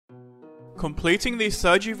Completing the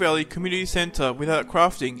Stardew Valley Community Center without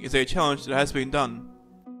crafting is a challenge that has been done.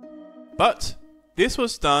 But this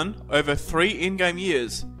was done over 3 in-game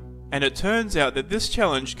years, and it turns out that this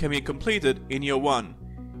challenge can be completed in year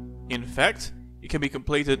 1. In fact, it can be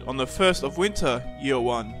completed on the 1st of winter, year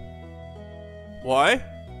 1. Why?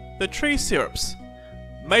 The tree syrups.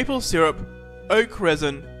 Maple syrup, oak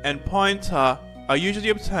resin, and pine tar are usually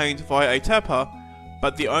obtained via a tapper,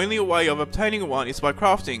 but the only way of obtaining one is by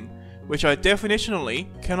crafting, which I definitionally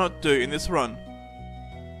cannot do in this run.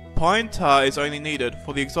 Pine tar is only needed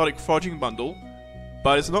for the exotic foraging bundle,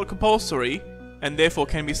 but it's not compulsory and therefore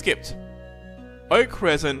can be skipped. Oak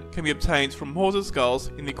resin can be obtained from horses' skulls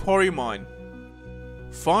in the quarry mine.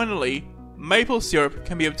 Finally, maple syrup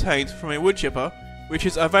can be obtained from a wood chipper, which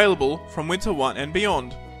is available from winter 1 and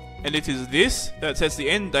beyond, and it is this that sets the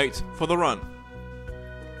end date for the run.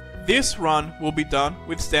 This run will be done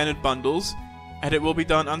with standard bundles, and it will be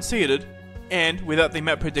done unseeded and without the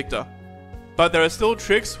map predictor, but there are still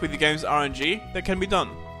tricks with the game's RNG that can be done.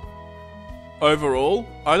 Overall,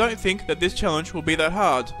 I don't think that this challenge will be that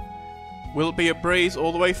hard. Will it be a breeze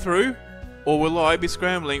all the way through, or will I be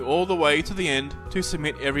scrambling all the way to the end to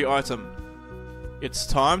submit every item? It's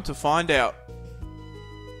time to find out.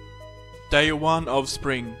 Day 1 of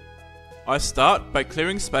spring. I start by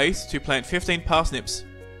clearing space to plant 15 parsnips.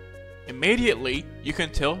 Immediately, you can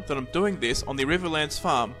tell that I'm doing this on the Riverlands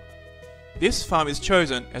farm. This farm is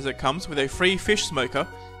chosen as it comes with a free fish smoker,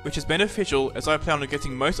 which is beneficial as I plan on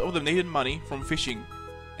getting most of the needed money from fishing.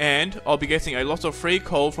 And I'll be getting a lot of free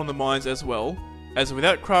coal from the mines as well, as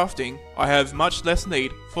without crafting, I have much less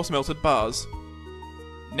need for smelted bars.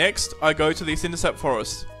 Next, I go to the Cindersap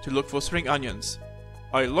forest to look for spring onions.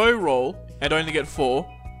 I low roll and only get 4,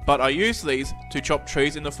 but I use these to chop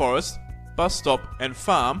trees in the forest, bus stop and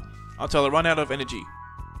farm until I run out of energy.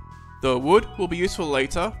 The wood will be useful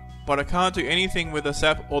later, but I can't do anything with the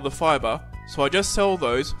sap or the fibre, so I just sell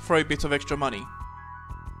those for a bit of extra money.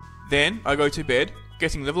 Then I go to bed,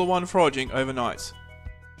 getting level 1 foraging overnight.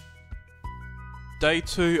 Day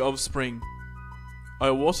 2 of spring. I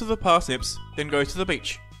water the parsnips, then go to the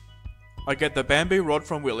beach. I get the bamboo rod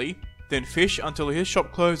from Willie, then fish until his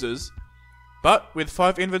shop closes, but with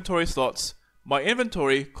 5 inventory slots, my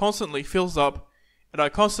inventory constantly fills up and I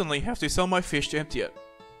constantly have to sell my fish to empty it.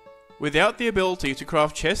 Without the ability to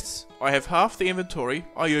craft chests, I have half the inventory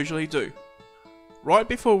I usually do. Right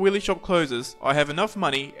before Willie's shop closes, I have enough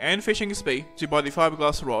money and fishing XP to buy the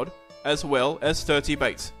fiberglass rod, as well as 30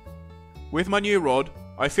 baits. With my new rod,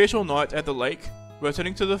 I fish all night at the lake,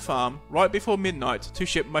 returning to the farm right before midnight to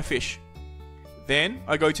ship my fish. Then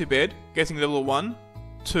I go to bed, getting level 1,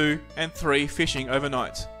 2 and 3 fishing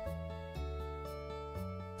overnight.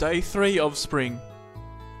 Day 3 of spring.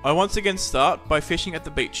 I once again start by fishing at the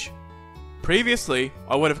beach. Previously,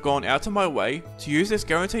 I would have gone out of my way to use this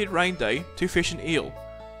guaranteed rain day to fish an eel,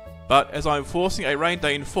 but as I am forcing a rain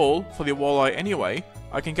day in fall for the walleye anyway,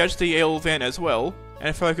 I can catch the eel then as well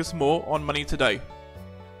and focus more on money today.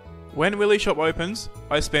 When Willie's shop opens,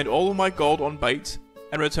 I spend all of my gold on bait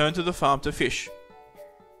and return to the farm to fish.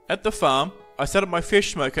 At the farm, I set up my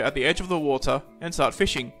fish smoker at the edge of the water and start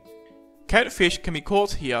fishing. Catfish can be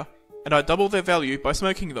caught here, and I double their value by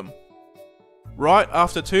smoking them. Right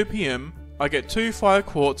after 2 PM, I get 2 fire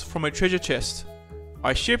quartz from a treasure chest.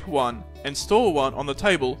 I ship one and store one on the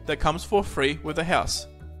table that comes for free with the house.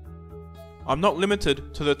 I'm not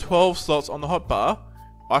limited to the 12 slots on the hotbar.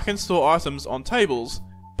 I can store items on tables,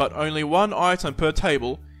 but only 1 item per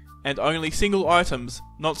table and only single items,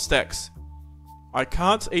 not stacks. I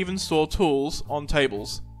can't even store tools on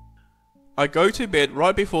tables. I go to bed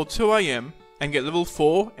right before 2 AM and get level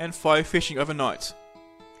 4 and 5 fishing overnight.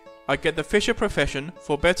 I get the fisher profession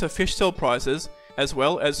for better fish sale prices, as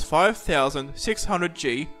well as 5,600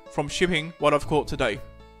 G from shipping what I've caught today.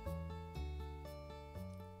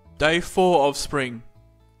 Day 4 of spring.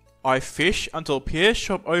 I fish until Pierre's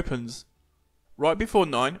shop opens. Right before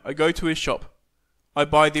 9, I go to his shop. I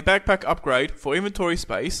buy the backpack upgrade for inventory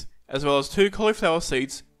space, as well as 2 cauliflower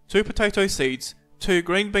seeds, 2 potato seeds, 2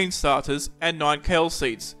 green bean starters, and 9 kale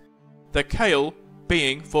seeds. The kale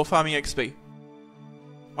being for farming XP.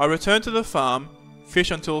 I return to the farm,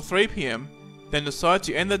 fish until 3 PM, then decide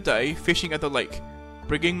to end the day fishing at the lake,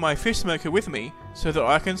 bringing my fish smoker with me so that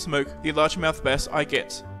I can smoke the largemouth bass I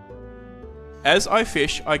get. As I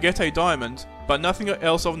fish, I get a diamond, but nothing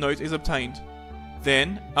else of note is obtained.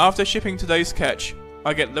 Then, after shipping today's catch,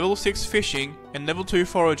 I get level 6 fishing and level 2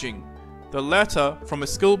 foraging, the latter from a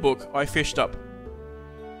skill book I fished up.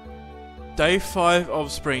 Day 5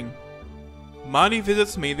 of spring. Marnie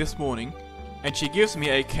visits me this morning, and she gives me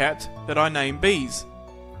a cat that I name Bees.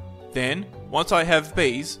 Then, once I have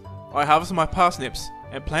Bees, I harvest my parsnips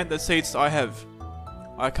and plant the seeds I have.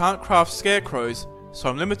 I can't craft scarecrows, so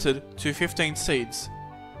I'm limited to 15 seeds.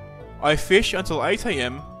 I fish until 8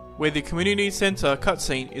 AM, where the community center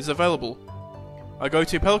cutscene is available. I go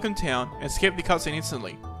to Pelican Town and skip the cutscene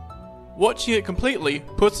instantly. Watching it completely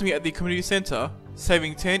puts me at the community center,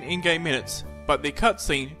 saving 10 in-game minutes, but the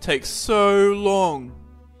cutscene takes so long.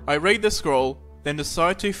 I read the scroll, then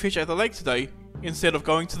decide to fish at the lake today instead of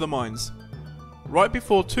going to the mines. Right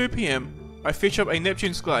before 2 PM, I fish up a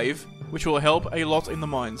Neptune's glaive, which will help a lot in the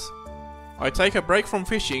mines. I take a break from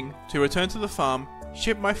fishing to return to the farm,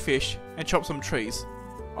 ship my fish, and chop some trees.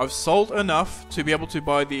 I've sold enough to be able to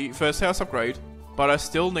buy the first house upgrade, but I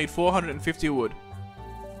still need 450 wood.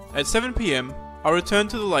 At 7 PM, I return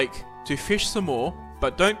to the lake to fish some more,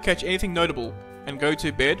 but don't catch anything notable, and go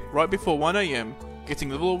to bed right before 1 AM, getting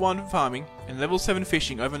level 1 farming and level 7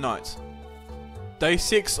 fishing overnight. Day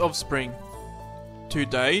 6 of spring.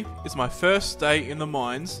 Today is my first day in the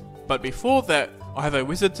mines, but before that, I have a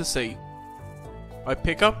wizard to see. I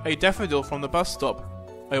pick up a daffodil from the bus stop,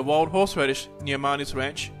 a wild horseradish near Marnie's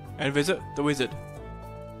ranch, and visit the wizard.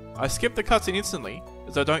 I skip the cutscene instantly,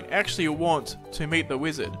 as I don't actually want to meet the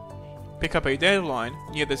wizard. Pick up a dandelion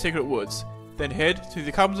near the secret woods, then head to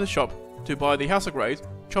the carpenter's shop to buy the house upgrade,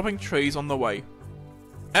 chopping trees on the way.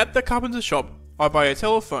 At the carpenter's shop, I buy a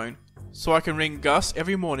telephone, so I can ring Gus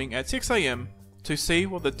every morning at 6 AM to see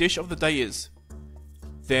what the dish of the day is.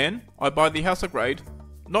 Then, I buy the house upgrade,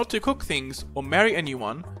 not to cook things or marry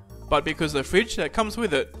anyone, but because the fridge that comes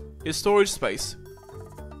with it is storage space.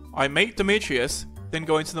 I meet Demetrius, then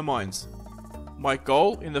go into the mines. My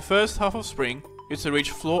goal in the first half of spring is to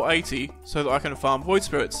reach floor 80 so that I can farm void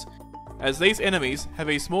spirits, as these enemies have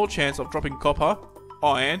a small chance of dropping copper,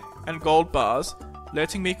 iron, and gold bars,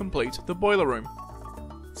 letting me complete the boiler room.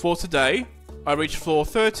 For today, I reach floor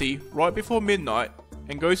 30 right before midnight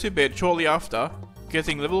and go to bed shortly after,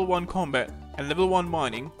 getting level 1 combat and level 1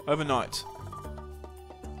 mining overnight.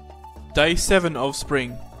 Day 7 of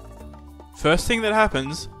spring. First thing that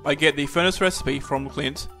happens, I get the furnace recipe from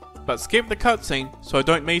Clint, but skip the cutscene so I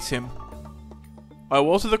don't meet him. I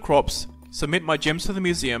water the crops, submit my gems to the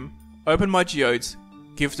museum, open my geodes,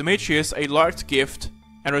 give Demetrius a liked gift,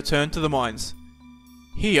 and return to the mines.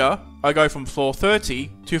 Here, I go from floor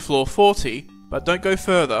 30 to floor 40, but don't go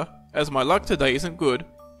further, as my luck today isn't good,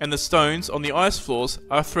 and the stones on the ice floors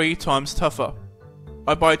are 3 times tougher.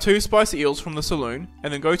 I buy 2 spicy eels from the saloon,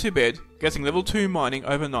 and then go to bed, getting level 2 mining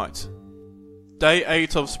overnight. Day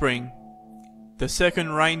 8 of spring. The second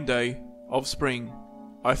rain day of spring.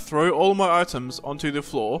 I throw all my items onto the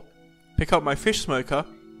floor, pick up my fish smoker,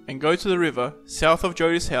 and go to the river south of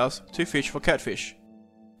Jody's house to fish for catfish.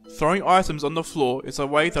 Throwing items on the floor is a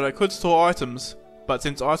way that I could store items, but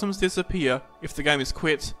since items disappear if the game is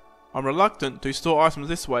quit, I'm reluctant to store items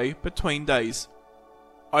this way between days.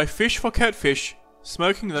 I fish for catfish,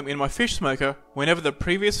 smoking them in my fish smoker whenever the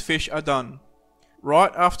previous fish are done.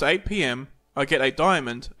 Right after 8 PM, I get a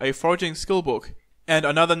diamond, a foraging skill book, and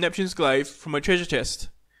another Neptune's glaive from a treasure chest.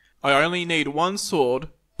 I only need 1 sword,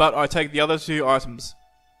 but I take the other 2 items.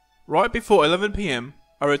 Right before 11 PM,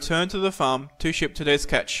 I return to the farm to ship today's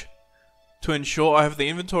catch. To ensure I have the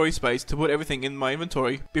inventory space to put everything in my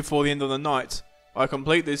inventory before the end of the night, I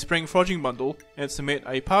complete the spring foraging bundle and submit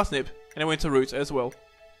a parsnip and a winter root as well.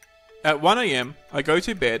 At 1 AM, I go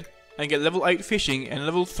to bed and get level 8 fishing and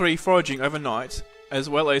level 3 foraging overnight, as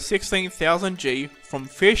well as 16,000 G from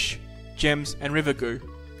fish, gems and river goo.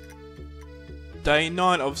 Day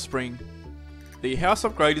 9 of spring. The house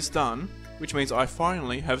upgrade is done, which means I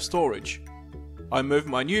finally have storage. I move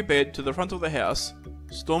my new bed to the front of the house,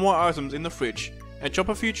 store my items in the fridge, and chop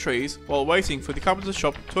a few trees while waiting for the carpenter's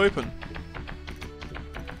shop to open.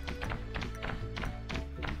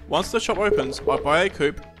 Once the shop opens, I buy a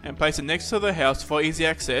coop and place it next to the house for easy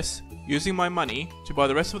access, using my money to buy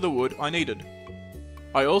the rest of the wood I needed.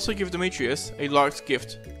 I also give Demetrius a liked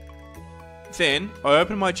gift. Then, I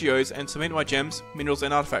open my geodes and submit my gems, minerals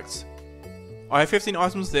and artifacts. I have 15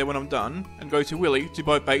 items there when I'm done, and go to Willy to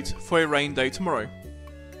buy bait for a rain day tomorrow.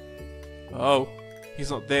 Oh, he's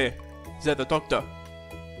not there. He's at the doctor.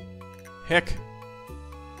 Heck.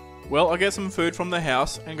 Well, I get some food from the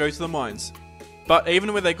house and go to the mines. But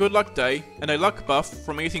even with a good luck day, and a luck buff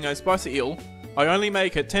from eating a spicy eel, I only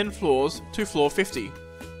make it 10 floors to floor 50.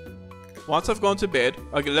 Once I've gone to bed,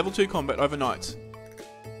 I get level 2 combat overnight.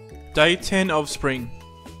 Day 10 of spring.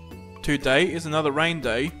 Today is another rain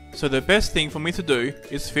day, so the best thing for me to do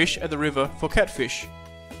is fish at the river for catfish.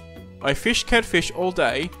 I fish catfish all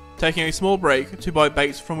day, taking a small break to buy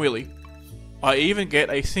baits from Willy. I even get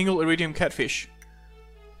a single iridium catfish.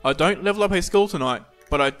 I don't level up a skill tonight,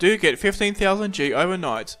 but I do get 15,000 G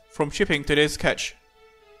overnight from shipping today's catch.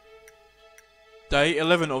 Day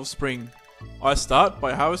 11 of spring. I start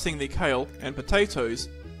by harvesting the kale and potatoes,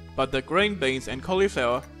 but the green beans and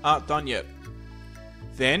cauliflower aren't done yet.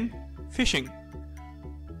 Then, fishing.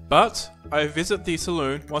 But I visit the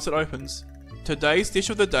saloon once it opens. Today's dish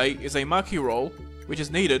of the day is a maki roll, which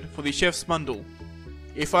is needed for the chef's bundle.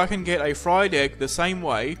 If I can get a fried egg the same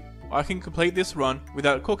way, I can complete this run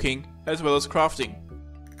without cooking as well as crafting.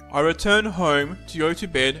 I return home to go to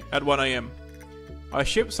bed at 1 AM. I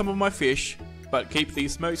ship some of my fish, but keep the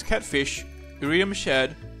smoked catfish, iridium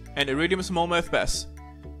shad, and iridium smallmouth bass.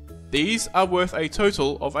 These are worth a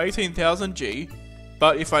total of 18,000 G,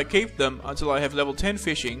 but if I keep them until I have level 10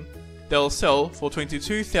 fishing, they'll sell for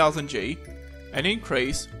 22,000 G, an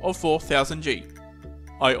increase of 4,000 G.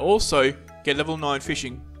 I also get level 9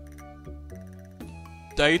 fishing.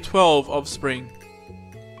 Day 12 of spring.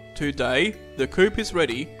 Today, the coop is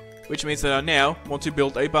ready, which means that I now want to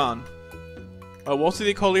build a barn. I water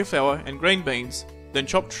the cauliflower and green beans, then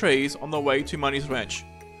chop trees on the way to Money's ranch.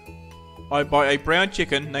 I buy a brown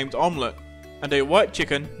chicken named Omelette, and a white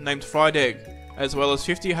chicken named Fried Egg, as well as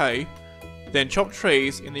 50 hay, then chop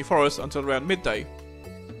trees in the forest until around midday.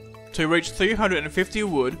 To reach 350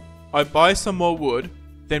 wood, I buy some more wood,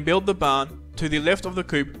 then build the barn to the left of the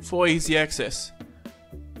coop for easy access.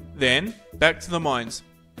 Then, back to the mines.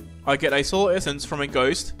 I get a solar essence from a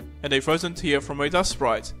ghost and a frozen tear from a dust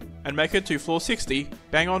sprite, and make it to floor 60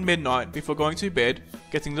 bang on midnight before going to bed,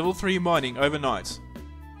 getting level 3 mining overnight.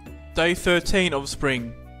 Day 13 of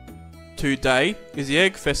spring. Today is the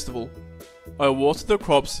egg festival. I water the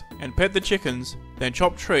crops and pet the chickens, then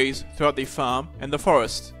chop trees throughout the farm and the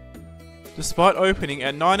forest. Despite opening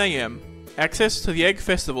at 9 AM, access to the egg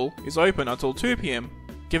festival is open until 2 PM,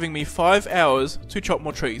 giving me 5 hours to chop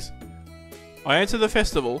more trees. I enter the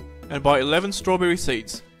festival and buy 11 strawberry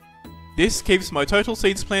seeds. This keeps my total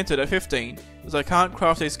seeds planted at 15, as I can't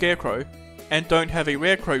craft a scarecrow and don't have a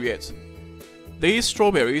rare crow yet. These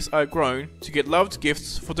strawberries are grown to get loved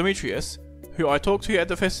gifts for Demetrius, who I talk to at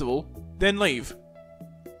the festival, then leave.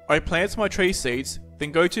 I plant my tree seeds,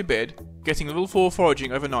 then go to bed, getting level 4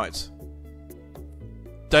 foraging overnight.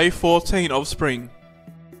 Day 14 of spring.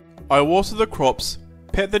 I water the crops,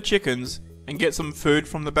 pet the chickens, and get some food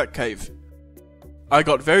from the bat cave. I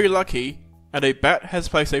got very lucky, and a bat has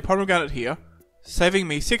placed a pomegranate here, saving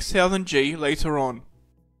me 6,000 G later on.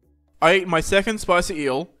 I eat my second spicy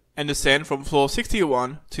eel, and descend from floor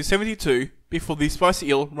 61 to 72 before the spicy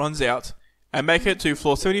eel runs out, and make it to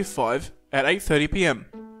floor 75 at 8:30 PM.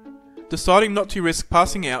 Deciding not to risk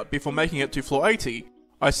passing out before making it to floor 80,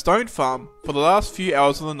 I stone farm for the last few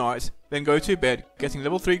hours of the night, then go to bed, getting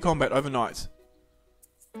level 3 combat overnight.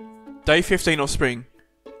 Day 15 of spring.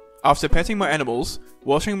 After petting my animals,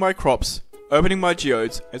 watering my crops, opening my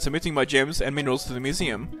geodes, and submitting my gems and minerals to the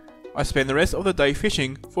museum, I spend the rest of the day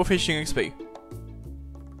fishing for fishing XP.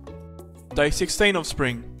 Day 16 of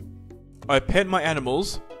spring. I pet my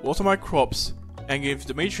animals, water my crops, and give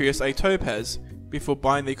Demetrius a topaz before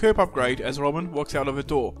buying the coop upgrade as Robin walks out of the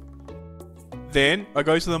door. Then I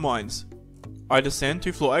go to the mines. I descend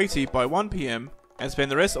to floor 80 by 1 PM and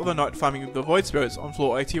spend the rest of the night farming the void spirits on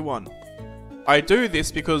floor 81. I do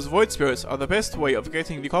this because void spirits are the best way of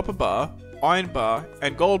getting the copper bar, iron bar,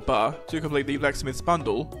 and gold bar to complete the blacksmith's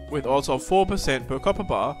bundle, with odds of 4% per copper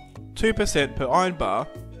bar, 2% per iron bar,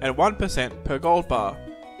 and 1% per gold bar.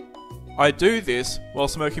 I do this while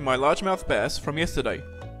smoking my largemouth bass from yesterday.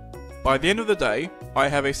 By the end of the day, I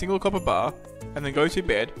have a single copper bar, and then go to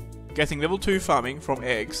bed, getting level 2 farming from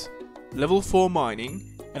eggs, level 4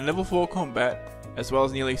 mining, and level 4 combat, as well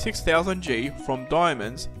as nearly 6,000 G from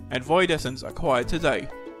diamonds and void essence acquired today.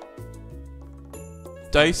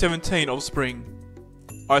 Day 17 of spring.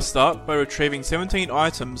 I start by retrieving 17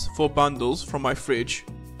 items for bundles from my fridge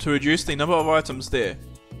to reduce the number of items there.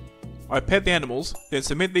 I pet the animals, then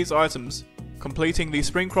submit these items, completing the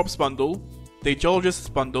Spring Crops bundle, the Geologist's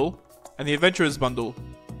bundle, and the Adventurer's bundle.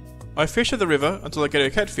 I fish at the river until I get a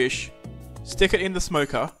catfish, stick it in the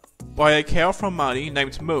smoker, buy a cow from Marnie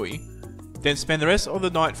named Mooey, then spend the rest of the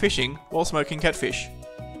night fishing while smoking catfish.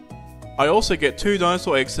 I also get 2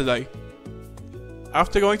 dinosaur eggs today.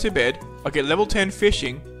 After going to bed, I get level 10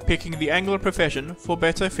 fishing, picking the angler profession for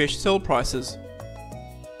better fish sell prices.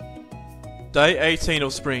 Day 18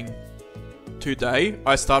 of spring. Today,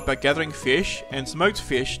 I start by gathering fish and smoked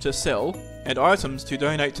fish to sell and items to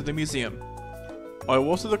donate to the museum. I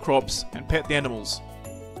water the crops and pet the animals.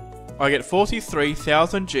 I get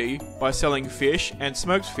 43,000 G by selling fish and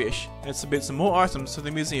smoked fish and submit some more items to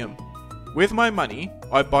the museum. With my money,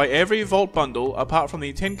 I buy every vault bundle apart from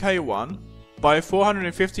the 10k one, buy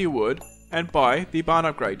 450 wood, and buy the barn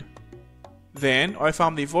upgrade. Then I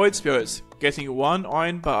farm the void spirits, getting 1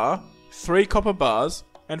 iron bar, 3 copper bars,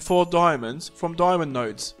 and 4 diamonds from diamond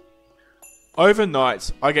nodes.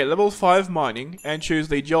 Overnight, I get level 5 mining and choose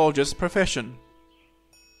the geologist profession.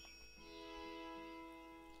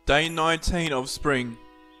 Day 19 of spring.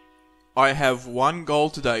 I have 1 goal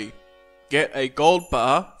today. Get a gold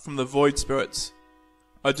bar from the void spirits.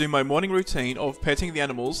 I do my morning routine of petting the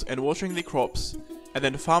animals and watering the crops, and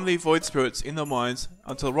then farm the void spirits in the mines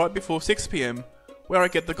until right before 6 PM, where I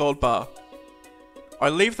get the gold bar. I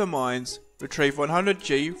leave the mines, retrieve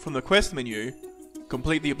 100G from the quest menu,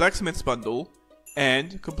 complete the blacksmith's bundle,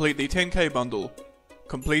 and complete the 10k bundle,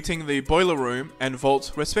 completing the boiler room and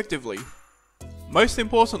vault respectively. Most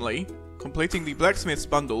importantly, completing the blacksmith's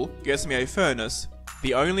bundle gets me a furnace,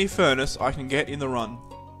 the only furnace I can get in the run.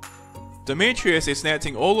 Demetrius is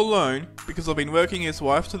snatching all alone because I've been working his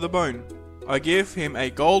wife to the bone. I give him a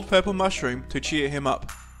gold purple mushroom to cheer him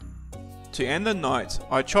up. To end the night,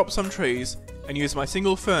 I chop some trees and use my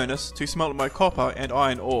single furnace to smelt my copper and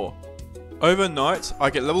iron ore. Overnight, I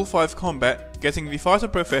get level 5 combat, getting the fighter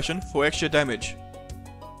profession for extra damage.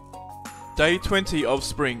 Day 20 of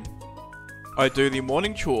spring. I do the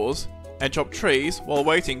morning chores and chop trees while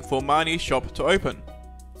waiting for Marnie's shop to open.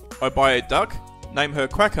 I buy a duck, name her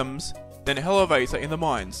Quackums, then an elevator in the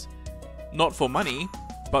mines. Not for money,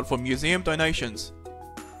 but for museum donations.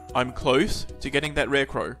 I'm close to getting that rare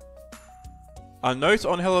crow. A note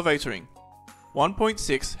on elevatoring.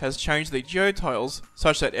 1.6 has changed the geotiles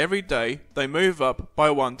such that every day they move up by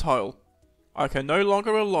 1 tile. I can no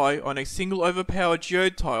longer rely on a single overpowered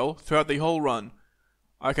geotile throughout the whole run.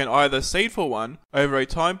 I can either seed for one over a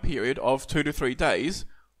time period of 2 to 3 days,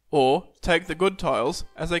 or take the good tiles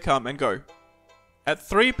as they come and go. At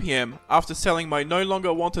 3 PM, after selling my no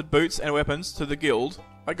longer wanted boots and weapons to the guild,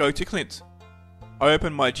 I go to Clint. I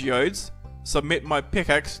open my geodes, submit my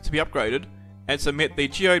pickaxe to be upgraded, and submit the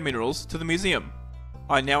geode minerals to the museum.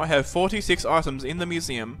 I now have 46 items in the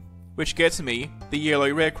museum, which gets me the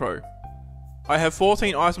yellow rare crow. I have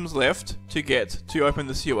 14 items left to get to open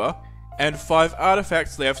the sewer, and 5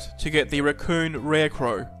 artifacts left to get the raccoon rare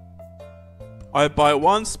crow. I buy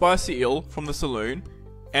 1 spicy eel from the saloon,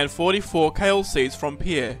 and 44 kale seeds from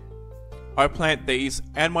Pierre. I plant these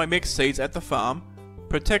and my mixed seeds at the farm,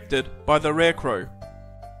 protected by the rare crow.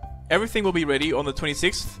 Everything will be ready on the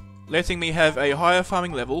 26th, letting me have a higher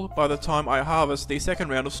farming level by the time I harvest the second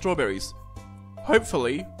round of strawberries.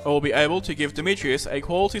 Hopefully, I will be able to give Demetrius a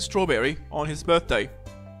quality strawberry on his birthday.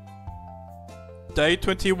 Day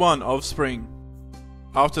 21 of spring.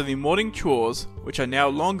 After the morning chores, which are now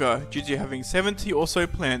longer due to having 70 or so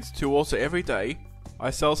plants to water every day, I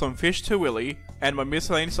sell some fish to Willie and my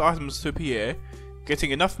miscellaneous items to Pierre,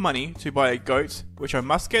 getting enough money to buy a goat, which I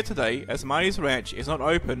must get today as Marnie's ranch is not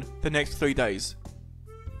open the next 3 days.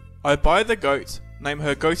 I buy the goat, name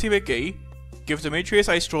her Goaty McGee, give Demetrius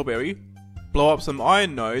a strawberry, blow up some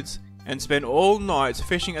iron nodes, and spend all night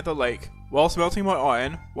fishing at the lake while smelting my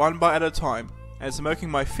iron 1 bar at a time and smoking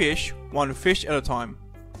my fish 1 fish at a time.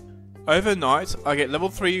 Overnight, I get level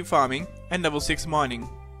 3 farming and level 6 mining.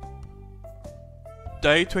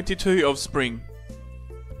 Day 22 of spring.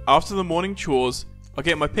 After the morning chores, I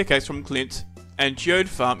get my pickaxe from Clint and geode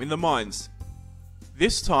farm in the mines.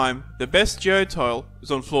 This time, the best geotile is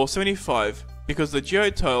on floor 75 because the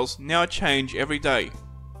geotiles now change every day.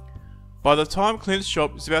 By the time Clint's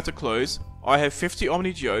shop is about to close, I have 50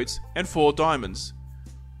 omni geodes and 4 diamonds.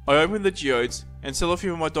 I open the geodes and sell a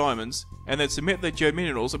few of my diamonds and then submit the geode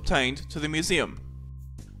minerals obtained to the museum.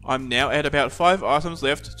 I'm now at about 5 items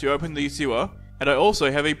left to open the sewer, and I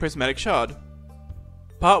also have a prismatic shard.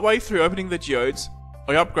 Partway through opening the geodes,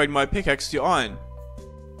 I upgrade my pickaxe to iron.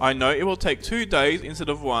 I know it will take 2 days instead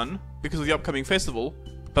of 1 because of the upcoming festival,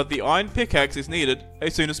 but the iron pickaxe is needed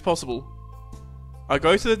as soon as possible. I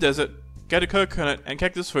go to the desert, get a coconut and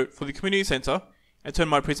cactus fruit for the community center, and turn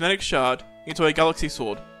my prismatic shard into a galaxy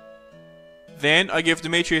sword. Then I give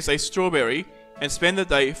Demetrius a strawberry and spend the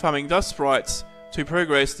day farming dust sprites to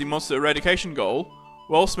progress the monster eradication goal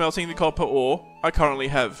while smelting the copper ore I currently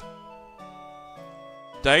have.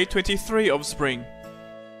 Day 23 of spring.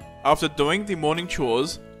 After doing the morning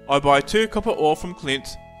chores, I buy 2 copper ore from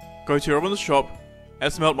Clint, go to Robin's shop,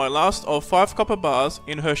 and smelt my last of 5 copper bars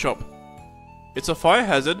in her shop. It's a fire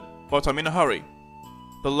hazard, but I'm in a hurry.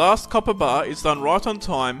 The last copper bar is done right on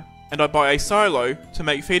time, and I buy a silo to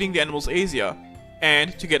make feeding the animals easier,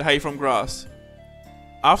 and to get hay from grass.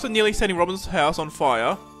 After nearly setting Robin's house on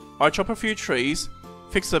fire, I chop a few trees,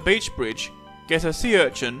 fix a beach bridge, get a sea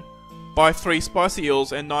urchin, buy 3 spicy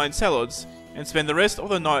eels and 9 salads, and spend the rest of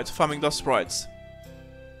the night farming dust sprites.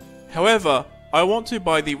 However, I want to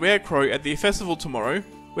buy the rare crow at the festival tomorrow,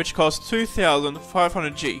 which costs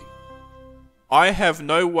 2,500 G. I have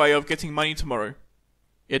no way of getting money tomorrow.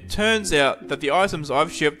 It turns out that the items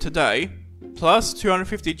I've shipped today, plus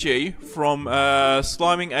 250 G from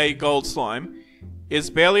sliming a gold slime, is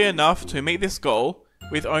barely enough to meet this goal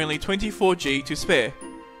with only 24 G to spare.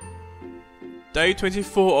 Day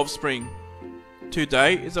 24 of spring.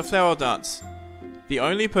 Today is a flower dance. The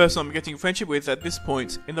only person I'm getting friendship with at this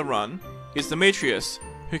point in the run is Demetrius,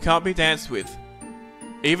 who can't be danced with.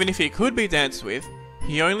 Even if he could be danced with,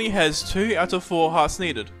 he only has 2 out of 4 hearts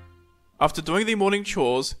needed. After doing the morning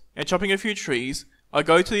chores and chopping a few trees, I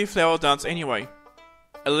go to the flower dance anyway.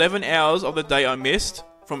 11 hours of the day I missed,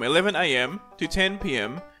 from 11 AM to 10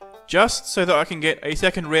 PM, just so that I can get a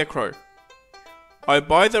second rare crow. I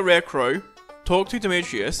buy the rare crow, talk to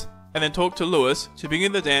Demetrius, and then talk to Lewis to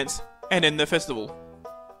begin the dance and end the festival.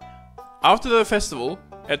 After the festival,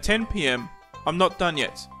 at 10 PM, I'm not done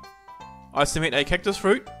yet. I submit a cactus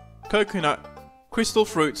fruit, coconut, crystal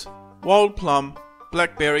fruit, wild plum,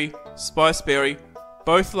 blackberry, spiceberry,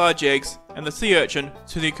 both large eggs, and the sea urchin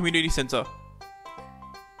to the community center.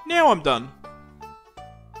 Now I'm done.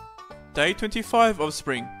 Day 25 of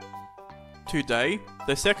spring. Today,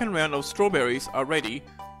 the second round of strawberries are ready,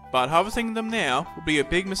 but harvesting them now would be a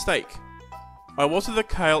big mistake. I water the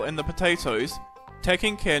kale and the potatoes,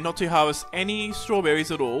 taking care not to harvest any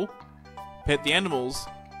strawberries at all, pet the animals,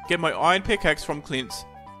 get my iron pickaxe from Clint,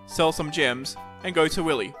 sell some gems, and go to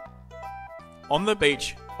Willy. On the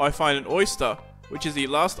beach, I find an oyster, which is the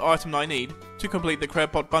last item I need to complete the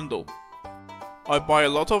crab pot bundle. I buy a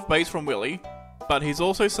lot of bait from Willy, but he's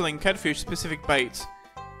also selling catfish specific baits,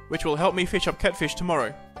 which will help me fish up catfish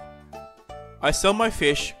tomorrow. I sell my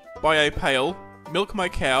fish, buy a pail, milk my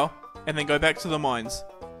cow, and then go back to the mines.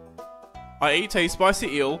 I eat a spicy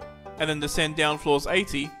eel, and then descend down floors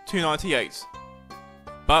 80 to 98.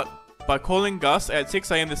 But, by calling Gus at 6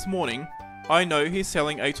 AM this morning, I know he's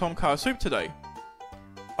selling a tom kha soup today.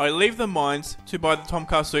 I leave the mines to buy the tom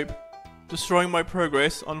kha soup, destroying my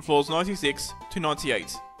progress on floors 96 to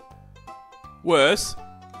 98. Worse,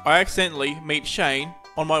 I accidentally meet Shane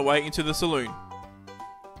on my way into the saloon.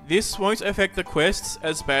 This won't affect the quests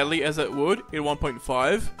as badly as it would in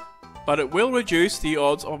 1.5, but it will reduce the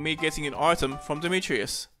odds of me getting an item from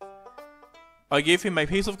Demetrius. I give him a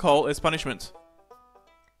piece of coal as punishment.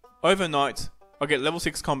 Overnight, I get level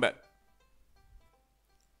 6 combat.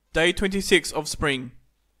 Day 26 of spring.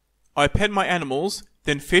 I pet my animals,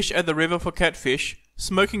 then fish at the river for catfish,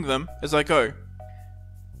 smoking them as I go.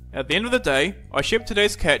 At the end of the day, I ship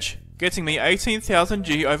today's catch, getting me 18,000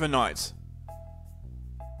 G overnight.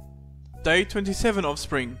 Day 27 of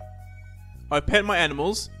spring. I pet my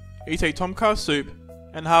animals, eat a tom kha soup,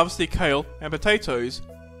 and harvest the kale and potatoes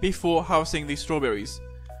before harvesting the strawberries.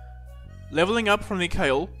 Leveling up from the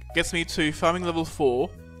kale gets me to farming level 4,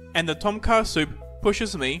 and the tom kha soup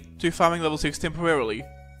pushes me to farming level 6 temporarily.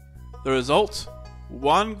 The result?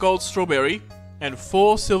 1 gold strawberry and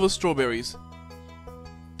 4 silver strawberries.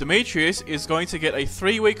 Demetrius is going to get a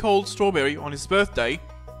 3-week-old strawberry on his birthday,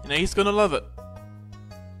 and he's gonna love it.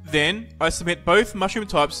 Then, I submit both mushroom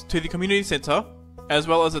types to the community center, as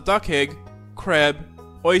well as a duck egg, crab,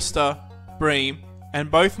 oyster, bream, and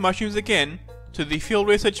both mushrooms again to the field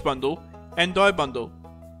research bundle and dye bundle.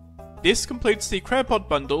 This completes the crab pot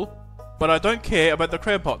bundle, but I don't care about the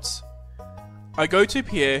crab pots. I go to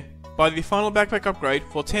Pierre, buy the final backpack upgrade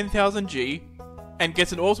for 10,000 G, and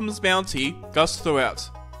get an Autumn's Bounty Gus throughout.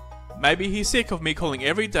 Maybe he's sick of me calling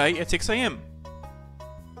every day at 6 AM.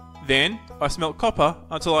 Then, I smelt copper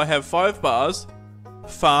until I have 5 bars,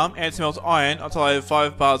 farm and smelt iron until I have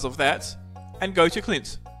 5 bars of that, and go to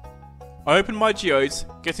Clint. I open my geodes,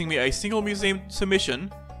 getting me a single museum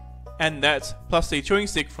submission, and that, plus the chewing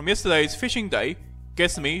stick from yesterday's fishing day,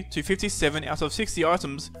 gets me to 57 out of 60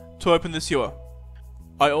 items to open the sewer.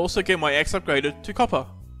 I also get my X upgraded to copper.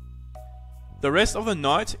 The rest of the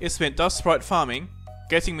night is spent dust sprite farming,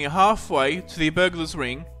 getting me halfway to the burglar's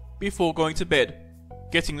ring before going to bed,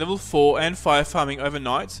 getting level 4 and 5 farming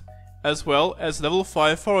overnight, as well as level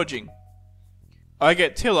 5 foraging. I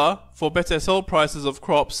get tiller for better sell prices of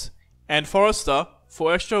crops, and forester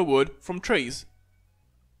for extra wood from trees.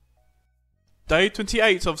 Day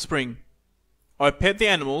 28 of spring. I pet the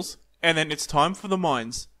animals, and then it's time for the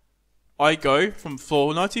mines. I go from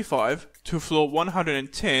floor 95 to floor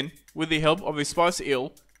 110 with the help of a spicy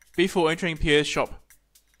eel before entering Pierre's shop.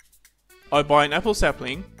 I buy an apple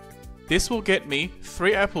sapling. This will get me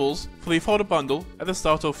 3 apples for the folder bundle at the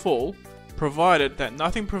start of fall, provided that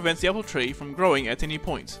nothing prevents the apple tree from growing at any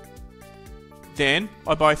point. Then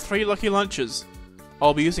I buy 3 lucky lunches.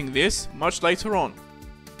 I'll be using this much later on.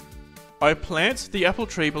 I plant the apple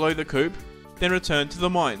tree below the coop, then return to the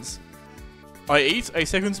mines. I eat a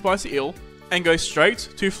second spicy eel, and go straight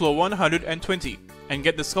to floor 120, and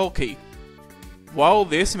get the skull key. While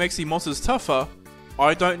this makes the monsters tougher,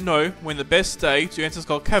 I don't know when the best day to enter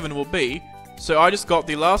Skull Cavern will be, so I just got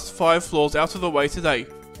the last 5 floors out of the way today.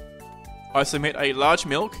 I submit a large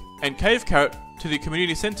milk and cave carrot to the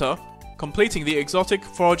community center, completing the exotic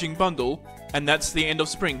foraging bundle, and that's the end of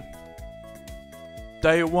spring.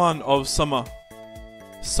 Day 1 of summer.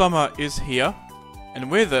 Summer is here, and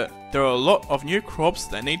with it, there are a lot of new crops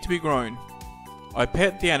that need to be grown. I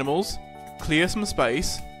pet the animals, clear some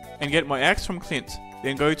space, and get my axe from Clint,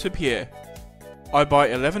 then go to Pierre. I buy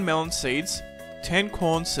 11 melon seeds, 10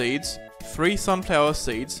 corn seeds, 3 sunflower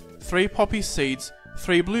seeds, 3 poppy seeds,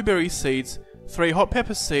 3 blueberry seeds, 3 hot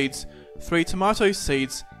pepper seeds, 3 tomato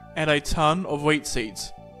seeds, and a ton of wheat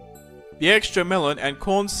seeds. The extra melon and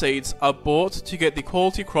corn seeds are bought to get the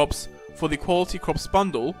quality crops for the quality crops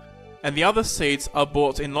bundle, and the other seeds are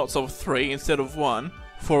bought in lots of 3 instead of 1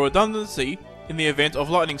 for redundancy in the event of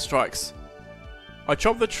lightning strikes. I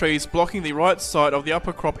chop the trees blocking the right side of the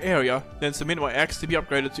upper crop area, then submit my axe to be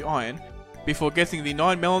upgraded to iron, before getting the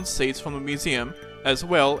 9 melon seeds from the museum, as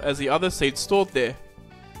well as the other seeds stored there.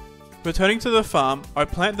 Returning to the farm, I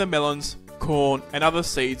plant the melons, corn, and other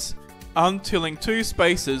seeds, untilling 2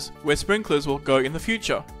 spaces where sprinklers will go in the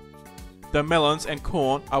future. The melons and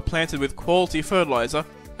corn are planted with quality fertilizer,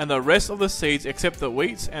 and the rest of the seeds except the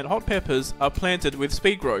wheat and hot peppers are planted with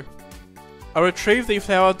speed grow. I retrieve the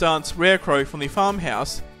flower dance rarecrow from the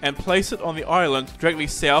farmhouse and place it on the island directly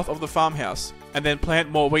south of the farmhouse, and then plant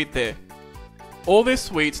more wheat there. All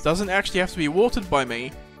this wheat doesn't actually have to be watered by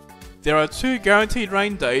me. There are 2 guaranteed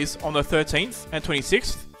rain days on the 13th and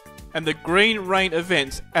 26th, and the green rain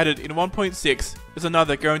event added in 1.6 is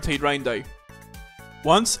another guaranteed rain day.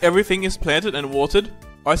 Once everything is planted and watered,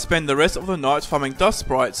 I spend the rest of the night farming dust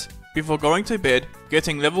sprites before going to bed,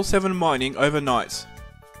 getting level 7 mining overnight.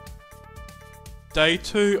 Day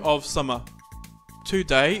 2 of summer.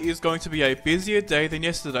 Today is going to be a busier day than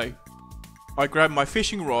yesterday. I grab my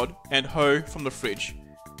fishing rod and hoe from the fridge.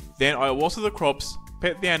 Then I water the crops,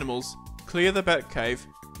 pet the animals, clear the bat cave,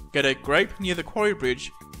 get a grape near the quarry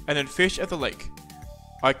bridge, and then fish at the lake.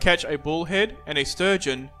 I catch a bullhead and a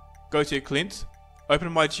sturgeon, go to Clint,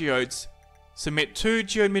 open my geodes, submit 2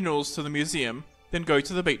 geode minerals to the museum, then go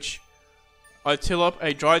to the beach. I till up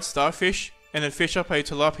a dried starfish and then fish up a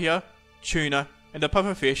tilapia, tuna, and a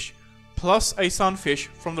pufferfish, plus a sunfish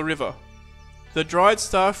from the river. The dried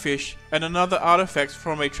starfish and another artifact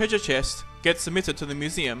from a treasure chest get submitted to the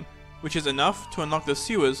museum, which is enough to unlock the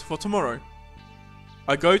sewers for tomorrow.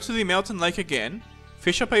 I go to the mountain lake again,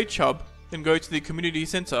 fish up a chub, then go to the community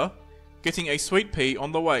center, getting a sweet pea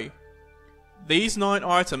on the way. These 9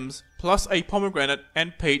 items, plus a pomegranate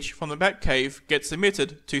and peach from the bat cave, get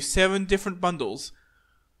submitted to 7 different bundles.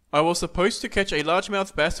 I was supposed to catch a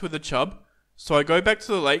largemouth bass with the chub, so I go back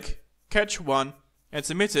to the lake, catch one, and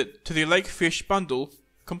submit it to the lake fish bundle,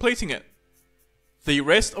 completing it. The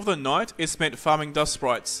rest of the night is spent farming dust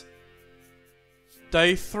sprites.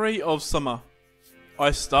 Day 3 of summer.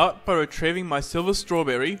 I start by retrieving my silver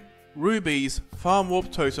strawberry, rubies, farm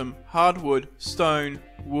warp totem, hardwood, stone,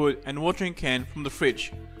 wood, and watering can from the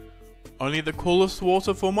fridge. Only the coolest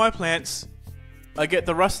water for my plants. I get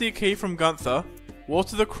the rusty key from Gunther,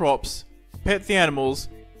 water the crops, pet the animals,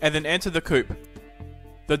 and then enter the coop.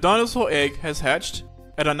 The dinosaur egg has hatched,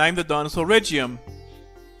 and I name the dinosaur Regium.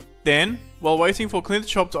 Then, while waiting for Clint's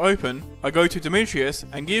shop to open, I go to Demetrius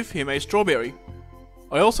and give him a strawberry.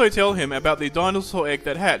 I also tell him about the dinosaur egg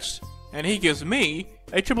that hatched, and he gives me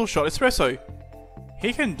a triple shot espresso.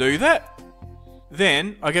 He can do that?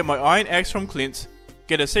 Then, I get my iron axe from Clint,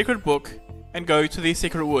 get a secret book, and go to the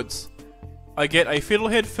secret woods. I get a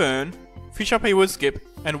fiddlehead fern, fish up a wood skip,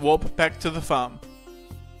 and warp back to the farm.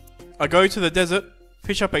 I go to the desert,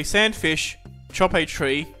 fish up a sandfish, chop a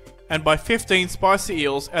tree, and buy 15 spicy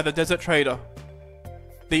eels at the desert trader.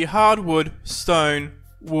 The hardwood, stone,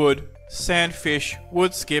 wood, sandfish,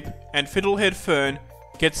 wood skip, and fiddlehead fern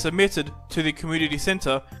get submitted to the community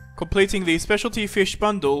center, completing the specialty fish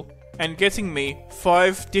bundle and getting me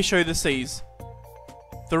 5 Dish O' the Seas.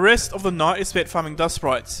 The rest of the night is spent farming dust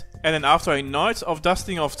sprites, and then after a night of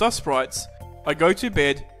dusting off dust sprites, I go to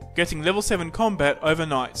bed, getting level 7 combat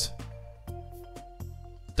overnight.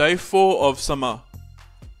 Day 4 of summer.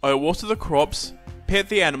 I water the crops, pet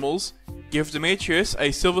the animals, give Demetrius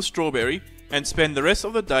a silver strawberry, and spend the rest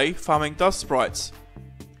of the day farming dust sprites.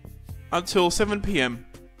 Until 7 PM,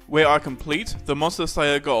 where I complete the Monster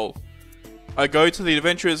Slayer goal. I go to the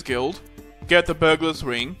Adventurers Guild, get the Burglar's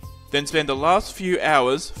Ring, then spend the last few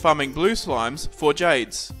hours farming blue slimes for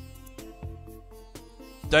jades.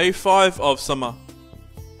 Day 5 of summer.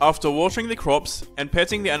 After watering the crops and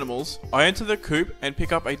petting the animals, I enter the coop and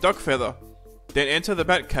pick up a duck feather, then enter the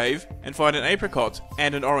bat cave and find an apricot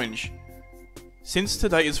and an orange. Since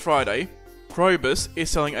today is Friday, Grobus is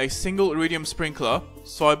selling a single iridium sprinkler,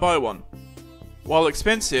 so I buy one. While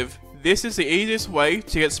expensive, this is the easiest way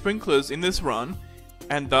to get sprinklers in this run,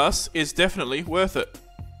 and thus is definitely worth it.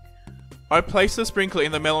 I place the sprinkler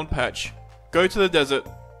in the melon patch, go to the desert,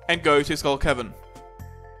 and go to Skull Cavern.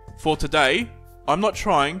 For today, I'm not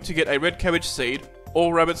trying to get a red cabbage seed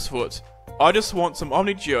or rabbit's foot, I just want some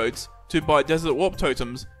Omni Geodes to buy desert warp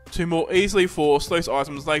totems to more easily force those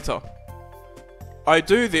items later. I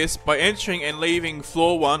do this by entering and leaving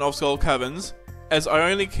floor 1 of Skull Caverns, as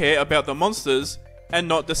I only care about the monsters and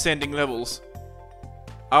not descending levels.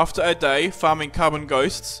 After a day farming carbon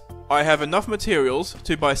ghosts, I have enough materials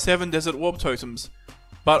to buy 7 desert warp totems,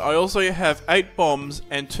 but I also have 8 bombs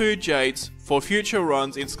and 2 jades for future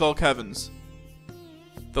runs in Skull Caverns.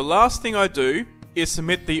 The last thing I do is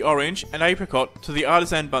submit the orange and apricot to the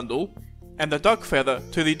artisan bundle and the duck feather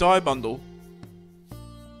to the dye bundle.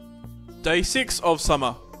 Day 6 of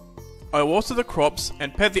summer. I water the crops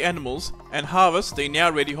and pet the animals and harvest the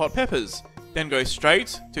now ready hot peppers, then go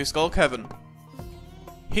straight to Skull Cavern.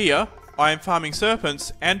 Here, I am farming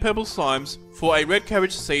serpents and purple slimes for a red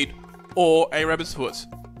cabbage seed or a rabbit's foot.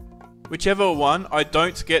 Whichever one I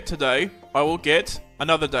don't get today, I will get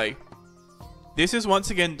another day. This is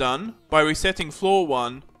once again done by resetting floor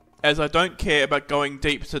 1, as I don't care about going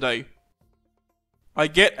deep today. I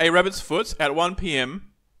get a rabbit's foot at 1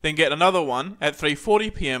 PM, then get another one at 3:40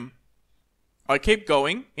 PM. I keep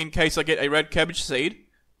going in case I get a red cabbage seed,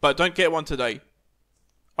 but don't get one today.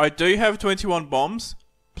 I do have 21 bombs,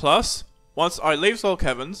 plus, once I leave Skull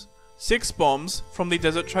Caverns, 6 bombs from the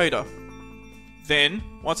Desert Trader. Then,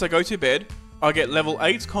 once I go to bed, I get level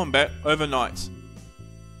 8 combat overnight.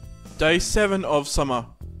 Day 7 of summer.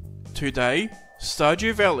 Today,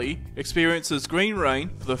 Stardew Valley experiences green rain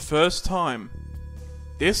for the first time.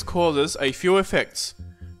 This causes a few effects.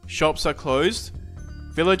 Shops are closed,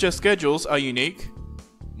 villager schedules are unique,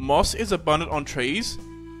 moss is abundant on trees,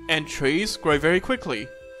 and trees grow very quickly.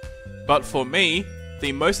 But for me,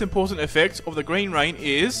 the most important effect of the green rain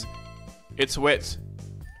is, it's wet.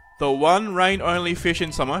 The one rain-only fish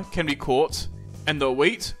in summer can be caught, and the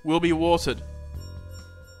wheat will be watered.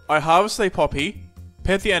 I harvest a poppy,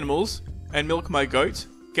 pet the animals, and milk my goat,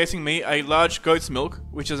 getting me a large goat's milk,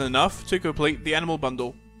 which is enough to complete the animal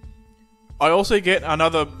bundle. I also get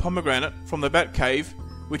another pomegranate from the bat cave,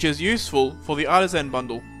 which is useful for the artisan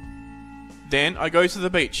bundle. Then I go to the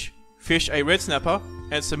beach, fish a red snapper,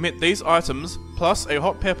 and submit these items plus a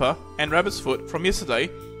hot pepper and rabbit's foot from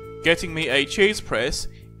yesterday, getting me a cheese press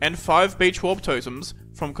and 5 beach warp totems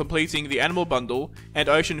from completing the animal bundle and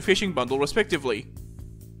ocean fishing bundle respectively.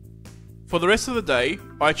 For the rest of the day,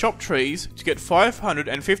 I chop trees to get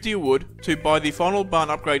 550 wood to buy the final barn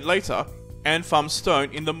upgrade later, and farm stone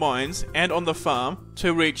in the mines and on the farm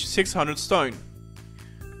to reach 600 stone.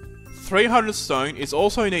 300 stone is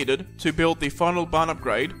also needed to build the final barn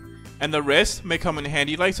upgrade, and the rest may come in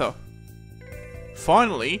handy later.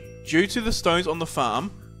 Finally, due to the stones on the farm,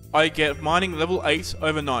 I get mining level 8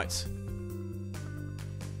 overnight.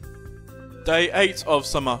 Day 8 of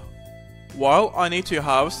summer. While I need to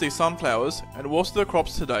harvest the sunflowers and water the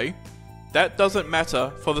crops today, that doesn't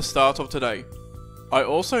matter for the start of today. I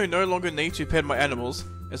also no longer need to pet my animals,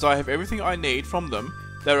 as I have everything I need from them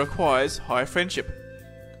that requires high friendship.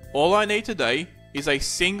 All I need today is a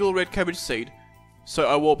single red cabbage seed, so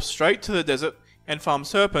I warp straight to the desert and farm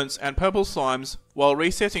serpents and purple slimes while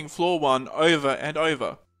resetting floor 1 over and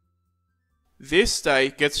over. This day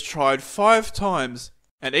gets tried 5 times,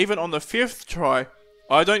 and even on the 5th try,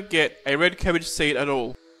 I don't get a red cabbage seed at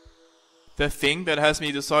all. The thing that has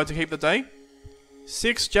me decide to keep the day?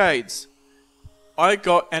 6 jades. I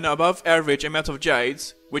got an above average amount of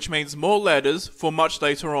jades, which means more ladders for much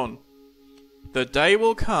later on. The day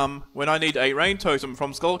will come when I need a rain totem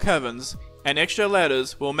from Skull Caverns, and extra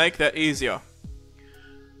ladders will make that easier.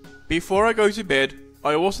 Before I go to bed,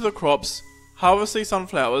 I water the crops, harvest the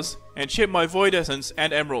sunflowers, and chip my void essence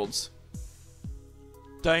and emeralds.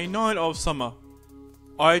 Day 9 of summer.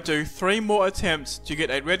 I do 3 more attempts to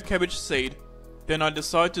get a red cabbage seed, then I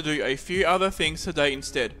decide to do a few other things today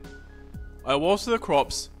instead. I water the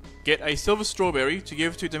crops, get a silver strawberry to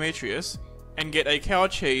give to Demetrius, and get a cow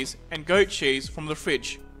cheese and goat cheese from the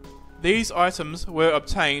fridge. These items were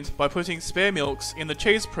obtained by putting spare milks in the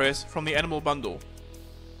cheese press from the animal bundle.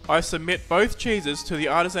 I submit both cheeses to the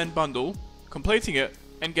artisan bundle, completing it,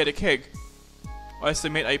 and get a keg. I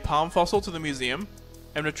submit a palm fossil to the museum,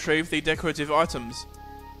 and retrieve the decorative items.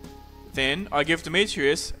 Then I give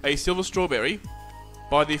Demetrius a silver strawberry,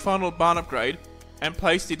 buy the final barn upgrade, and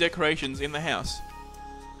place the decorations in the house.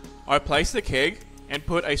 I place the keg and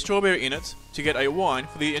put a strawberry in it to get a wine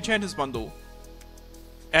for the Enchanter's bundle.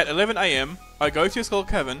 At 11 AM, I go to Skull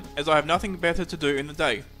Cavern as I have nothing better to do in the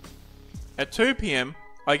day. At 2 PM,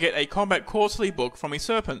 I get a Combat Quarterly book from a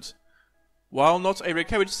serpent. While not a red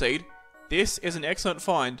cabbage seed, this is an excellent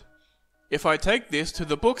find. If I take this to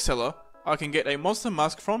the bookseller, I can get a monster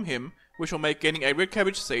musk from him, which will make getting a red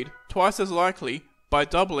cabbage seed twice as likely by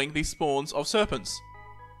doubling the spawns of serpents.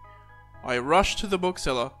 I rush to the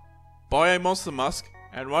bookseller, buy a monster musk,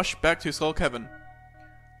 and rush back to Skull Cavern.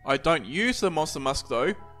 I don't use the monster musk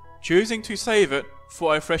though, choosing to save it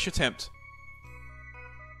for a fresh attempt.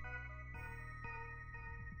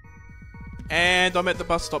 And I'm at the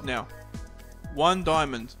bus stop now. 1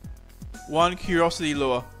 diamond, 1 curiosity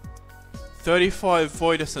lure, 35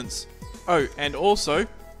 void essence. Oh, and also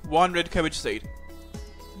 1 red cabbage seed.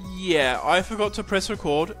 Yeah, I forgot to press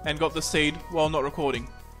record and got the seed while not recording.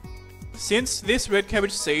 Since this red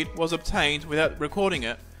cabbage seed was obtained without recording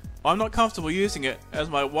it, I'm not comfortable using it as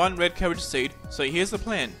my 1 red cabbage seed, so here's the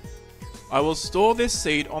plan. I will store this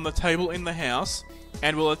seed on the table in the house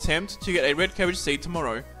and will attempt to get a red cabbage seed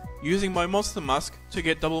tomorrow, using my monster musk to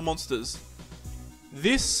get double monsters.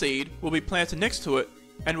 This seed will be planted next to it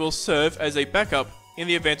and will serve as a backup in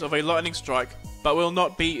the event of a lightning strike, but will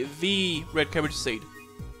not be the red cabbage seed.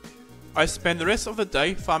 I spend the rest of the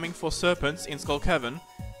day farming for serpents in Skull Cavern,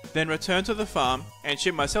 then return to the farm and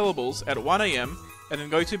ship my sellables at 1 AM and then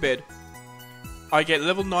go to bed. I get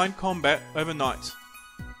level 9 combat overnight.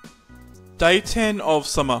 Day 10 of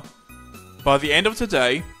summer. By the end of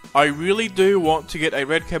today, I really do want to get a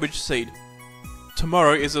red cabbage seed.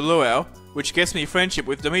 Tomorrow is a luau, which gets me friendship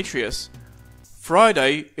with Demetrius.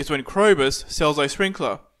 Friday is when Krobus sells a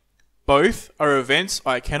sprinkler. Both are events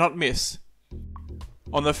I cannot miss.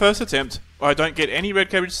 On the first attempt, I don't get any red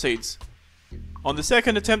cabbage seeds. On the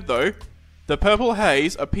second attempt though, the purple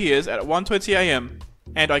haze appears at 1:20 AM,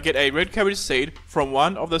 and I get a red cabbage seed from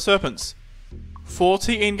one of the serpents.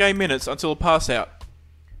 40 in-game minutes until pass out.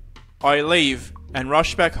 I leave and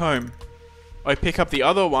rush back home. I pick up the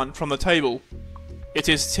other one from the table. It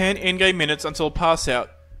is 10 in-game minutes until pass out.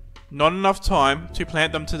 Not enough time to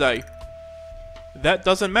plant them today. That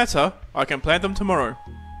doesn't matter, I can plant them tomorrow.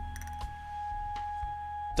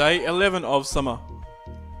 Day 11 of summer.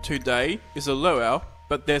 Today is a luau,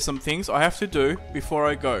 but there's some things I have to do before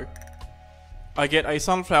I go. I get a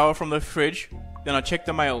sunflower from the fridge, then I check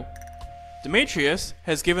the mail. Demetrius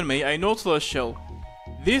has given me a Nautilus shell.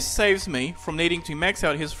 This saves me from needing to max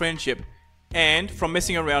out his friendship, and from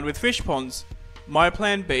messing around with fish ponds. My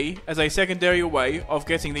plan B as a secondary way of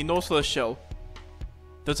getting the Nautilus shell.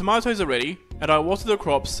 The tomatoes are ready, and I water the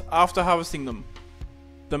crops after harvesting them.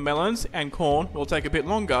 The melons and corn will take a bit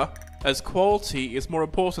longer, as quality is more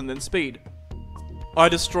important than speed. I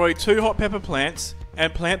destroy 2 hot pepper plants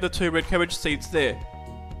and plant the 2 red cabbage seeds there.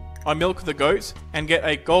 I milk the goat and get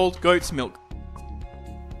a gold goat's milk.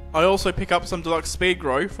 I also pick up some deluxe speed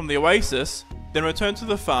grow from the oasis, then return to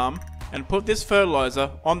the farm and put this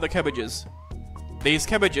fertilizer on the cabbages. These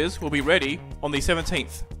cabbages will be ready on the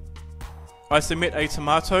 17th. I submit a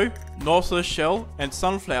tomato, Nautilus shell and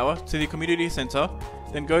sunflower to the community center,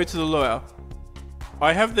 then go to the luau.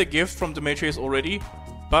 I have the gift from Demetrius already,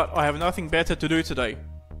 but I have nothing better to do today.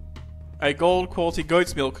 A gold quality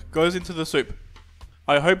goat's milk goes into the soup.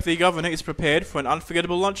 I hope the governor is prepared for an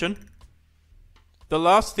unforgettable luncheon. The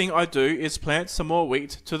last thing I do is plant some more wheat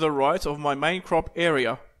to the right of my main crop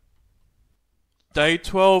area. Day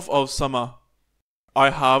 12 of summer. I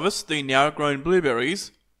harvest the now grown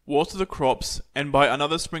blueberries, water the crops and buy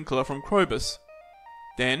another sprinkler from Krobus.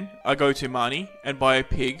 Then I go to Marnie and buy a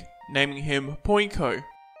pig, naming him Poinko.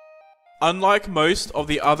 Unlike most of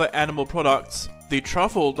the other animal products, the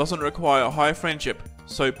truffle doesn't require high friendship,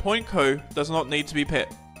 so Poinko does not need to be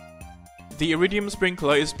pet. The iridium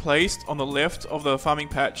sprinkler is placed on the left of the farming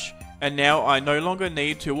patch, and now I no longer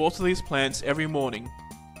need to water these plants every morning.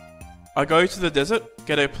 I go to the desert,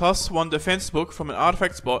 get a +1 defense book from an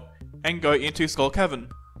artifact spot, and go into Skull Cavern.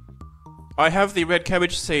 I have the red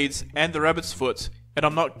cabbage seeds and the rabbit's foot, and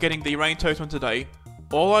I'm not getting the rain totem today.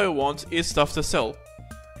 All I want is stuff to sell.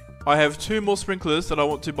 I have 2 more sprinklers that I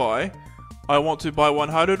want to buy. I want to buy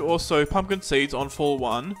 100 or so pumpkin seeds on fall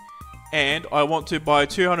 1, and I want to buy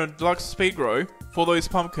 200 deluxe speed grow for those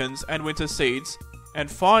pumpkins and winter seeds,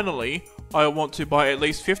 and finally, I want to buy at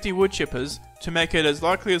least 50 wood chippers to make it as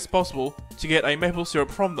likely as possible to get a maple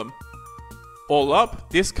syrup from them. All up,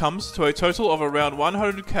 this comes to a total of around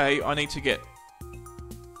 100k I need to get.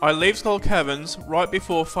 I leave Skull Caverns right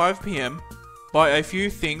before 5 PM, buy a few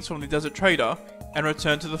things from the desert trader, and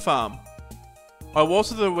return to the farm. I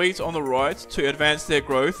water the wheat on the right to advance their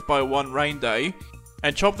growth by 1 rain day,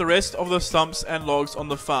 and chop the rest of the stumps and logs on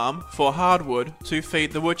the farm for hardwood to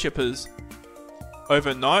feed the wood chippers.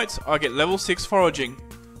 Overnight, I get level 6 foraging.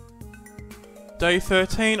 Day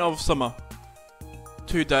 13 of summer.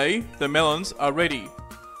 Today, the melons are ready.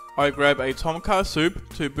 I grab a tomka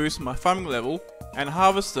soup to boost my farming level and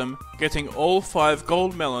harvest them, getting all 5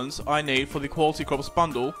 gold melons I need for the quality crops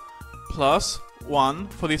bundle, plus 1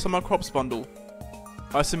 for the summer crops bundle.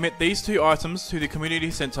 I submit these 2 items to the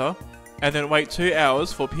community center and then wait 2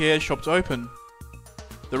 hours for Pierre's shop to open.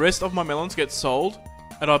 The rest of my melons get sold,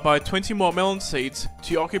 and I buy 20 more melon seeds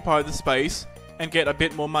to occupy the space and get a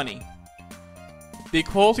bit more money. The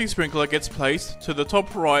quality sprinkler gets placed to the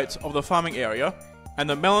top right of the farming area, and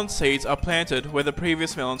the melon seeds are planted where the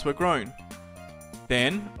previous melons were grown.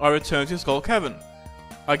 Then I return to Skull Cavern.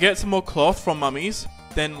 I get some more cloth from mummies,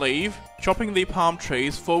 then leave, chopping the palm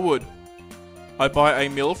trees for wood. I buy a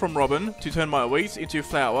mill from Robin to turn my wheat into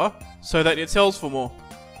flour so that it sells for more.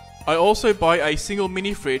 I also buy a single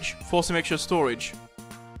mini fridge for some extra storage.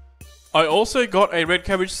 I also got a red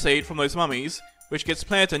cabbage seed from those mummies, which gets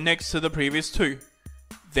planted next to the previous 2.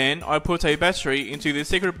 Then I put a battery into the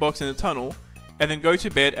secret box in the tunnel, and then go to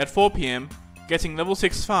bed at 4 PM, getting level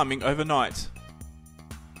 6 farming overnight.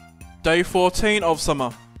 Day 14 of summer.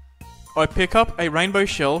 I pick up a rainbow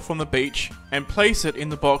shell from the beach and place it in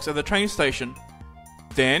the box at the train station.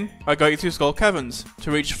 Then I go to Skull Caverns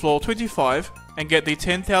to reach floor 25 and get the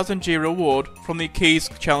 10,000 G reward from the Keys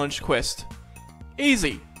Challenge quest.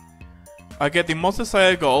 Easy! I get the Monster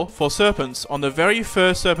Slayer goal for serpents on the very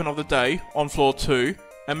first serpent of the day on floor 2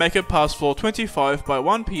 and make it past floor 25 by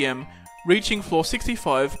 1 PM, reaching floor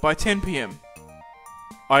 65 by 10 PM.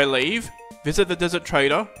 I leave, visit the desert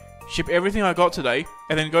trader, ship everything I got today,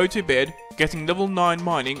 and then go to bed, getting level 9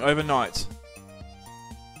 mining overnight.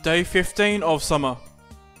 Day 15 of summer.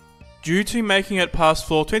 Due to making it past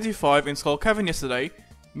floor 25 in Skull Cavern yesterday,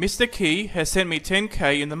 Mr. Key has sent me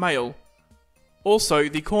 10k in the mail. Also,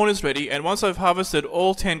 the corn is ready, and once I've harvested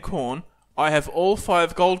all 10 corn, I have all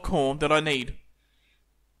 5 gold corn that I need.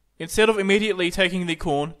 Instead of immediately taking the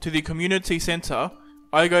corn to the community center,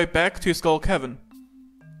 I go back to Skull Cavern.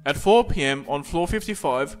 At 4 PM on floor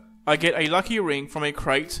 55, I get a lucky ring from a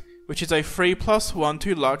crate, which is a free +1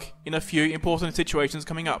 to luck in a few important situations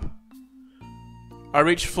coming up. I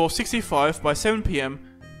reach floor 65 by 7 PM,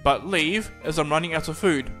 but leave as I'm running out of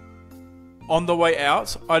food. On the way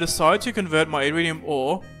out, I decide to convert my iridium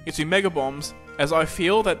ore into mega bombs, as I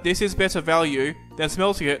feel that this is better value than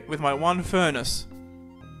smelting it with my 1 furnace.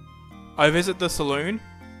 I visit the saloon,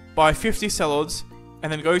 buy 50 salads,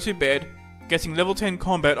 and then go to bed, getting level 10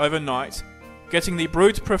 combat overnight, getting the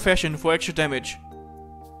brute profession for extra damage.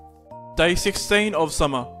 Day 16 of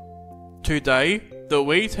summer. Today, the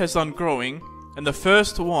wheat has done growing, and the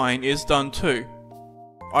first wine is done too.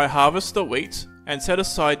 I harvest the wheat and set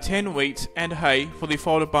aside 10 wheat and hay for the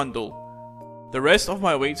fodder bundle. The rest of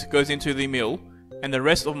my wheat goes into the mill, and the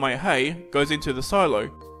rest of my hay goes into the silo.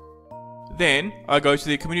 Then I go to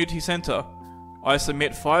the community center. I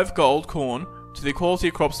submit 5 gold corn to the quality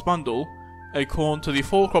crops bundle, a corn to the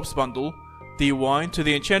fall crops bundle, the wine to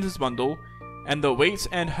the enchanters bundle, and the wheat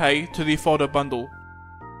and hay to the fodder bundle.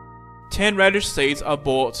 10 radish seeds are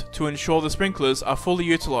bought to ensure the sprinklers are fully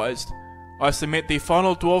utilized. I submit the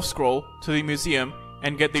final dwarf scroll to the museum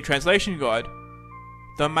and get the translation guide.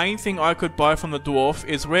 The main thing I could buy from the dwarf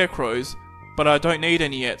is rare crows, but I don't need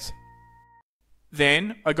any yet.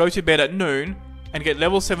 Then I go to bed at noon and get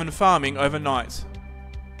level 7 farming overnight.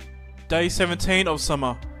 Day 17 of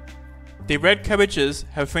summer. The red cabbages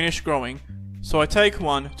have finished growing, so I take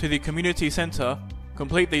one to the community center,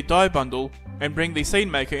 complete the dye bundle, and bring the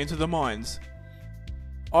seed maker into the mines.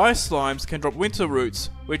 Ice slimes can drop winter roots,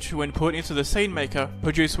 which when put into the seed maker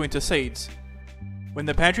produce winter seeds. When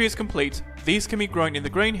the pantry is complete, these can be grown in the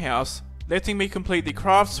greenhouse, letting me complete the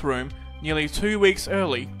crafts room nearly 2 weeks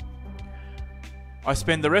early. I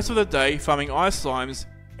spend the rest of the day farming ice slimes,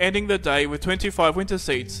 ending the day with 25 winter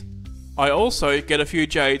seeds. I also get a few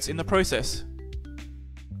jades in the process.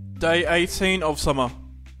 Day 18 of summer.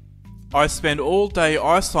 I spend all day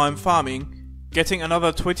ice slime farming, getting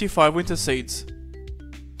another 25 winter seeds.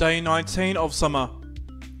 Day 19 of summer.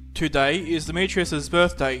 Today is Demetrius's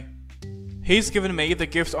birthday. He's given me the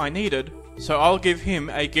gift I needed, so I'll give him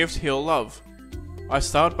a gift he'll love. I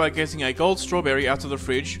start by getting a gold strawberry out of the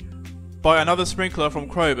fridge, buy another sprinkler from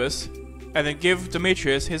Krobus, and then give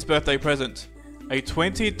Demetrius his birthday present, a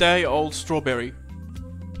 20-day-old strawberry.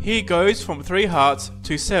 He goes from 3 hearts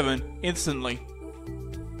to 7 instantly.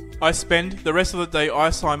 I spend the rest of the day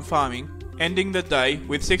ice slime farming, ending the day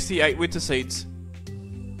with 68 winter seeds.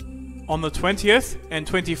 On the 20th and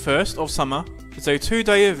 21st of summer is a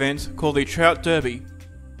 2-day event called the Trout Derby.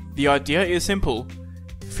 The idea is simple: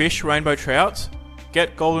 fish rainbow trout,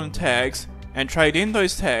 get golden tags, and trade in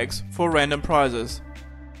those tags for random prizes.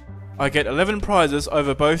 I get 11 prizes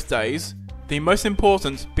over both days, the most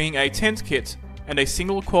important being a tent kit and a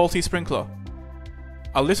single quality sprinkler.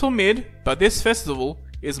 A little mid, but this festival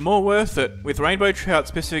is more worth it with rainbow trout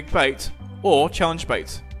specific bait or challenge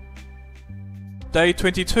bait. Day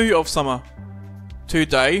 22 of summer.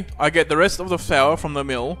 Today I get the rest of the flour from the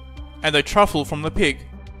mill and a truffle from the pig.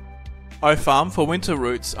 I farm for winter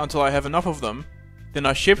roots until I have enough of them, then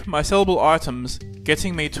I ship my sellable items,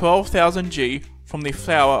 getting me 12,000 G from the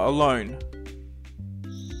flour alone.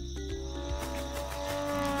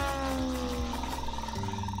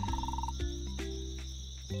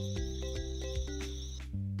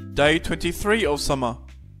 Day 23 of summer.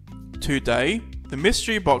 Today, the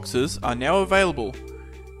mystery boxes are now available.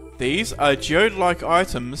 These are geode-like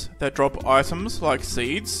items that drop items like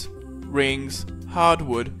seeds, rings,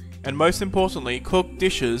 hardwood, and most importantly cooked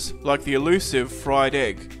dishes like the elusive fried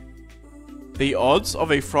egg. The odds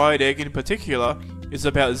of a fried egg in particular is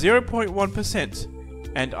about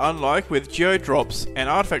 0.1%, and unlike with geode drops and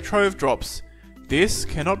artifact trove drops, this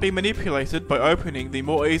cannot be manipulated by opening the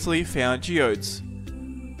more easily found geodes.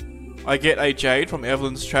 I get a jade from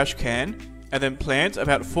Evelyn's trash can, and then plant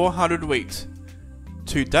about 400 wheat.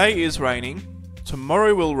 Today is raining,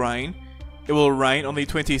 tomorrow will rain, it will rain on the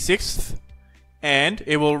 26th, and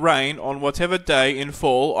it will rain on whatever day in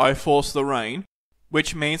fall I force the rain,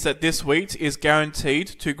 which means that this wheat is guaranteed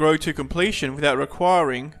to grow to completion without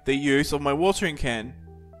requiring the use of my watering can.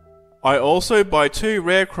 I also buy 2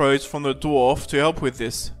 rare crows from the dwarf to help with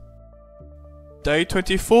this. Day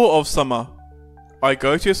 24 of summer. I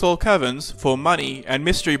go to Skull Caverns for money and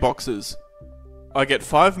mystery boxes. I get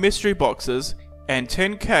 5 mystery boxes and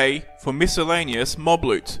 10k for miscellaneous mob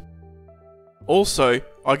loot. Also,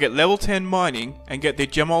 I get level 10 mining and get the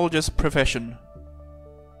gemologist profession.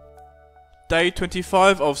 Day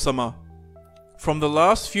 25 of summer. From the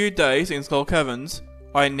last few days in Skull Caverns,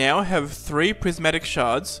 I now have 3 prismatic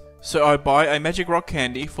shards, so I buy a magic rock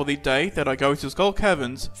candy for the day that I go to Skull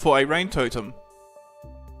Caverns for a rain totem.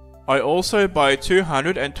 I also buy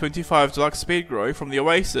 225 deluxe speed grow from the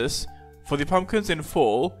Oasis for the pumpkins in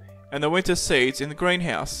fall and the winter seeds in the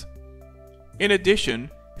greenhouse. In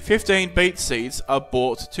addition, 15 beet seeds are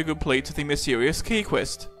bought to complete the mysterious key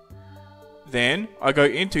quest. Then I go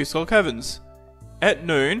into Skull Caverns. At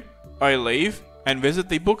noon, I leave and visit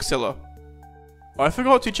the bookseller. I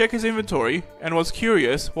forgot to check his inventory and was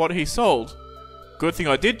curious what he sold. Good thing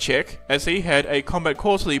I did check, as he had a Combat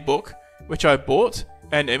Quarterly book, which I bought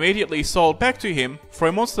and immediately sold back to him for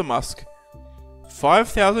a monster musk.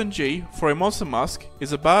 5,000 G for a monster musk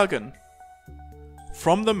is a bargain.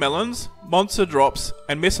 From the melons, monster drops,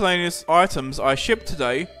 and miscellaneous items I shipped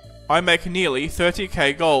today, I make nearly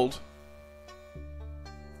 30k gold.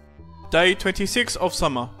 Day 26 of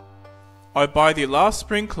summer. I buy the last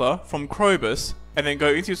sprinkler from Krobus and then go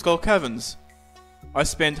into Skull Caverns. I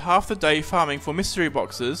spend half the day farming for mystery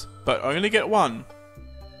boxes, but only get 1.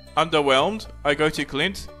 Underwhelmed, I go to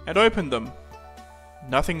Clint and open them.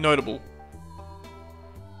 Nothing notable.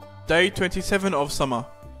 Day 27 of summer.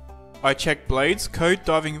 I check Blade's code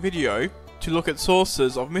diving video to look at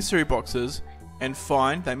sources of mystery boxes and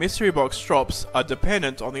find that mystery box drops are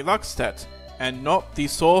dependent on the luck stat and not the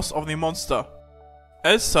source of the monster.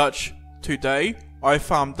 As such, today I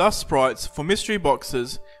farm dust sprites for mystery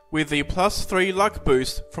boxes with the +3 luck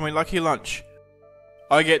boost from a lucky lunch.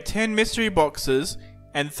 I get 10 mystery boxes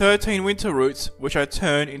and 13 winter roots, which I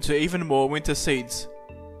turn into even more winter seeds.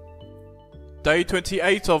 Day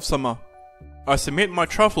 28 of summer. I submit my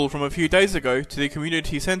truffle from a few days ago to the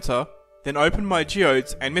community center, then open my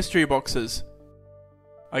geodes and mystery boxes.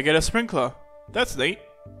 I get a sprinkler. That's neat.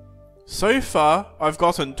 So far, I've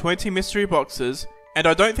gotten 20 mystery boxes, and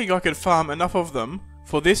I don't think I could farm enough of them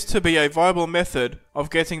for this to be a viable method of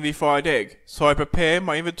getting the fried egg, so I prepare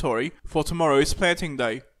my inventory for tomorrow's planting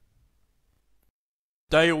day.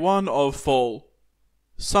 Day 1 of fall.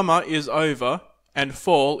 Summer is over, and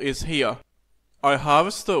fall is here. I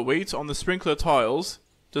harvest the wheat on the sprinkler tiles,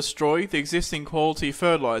 destroy the existing quality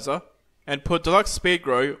fertilizer, and put deluxe speed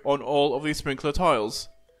grow on all of the sprinkler tiles.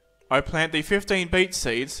 I plant the 15 beet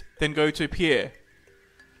seeds, then go to Pierre.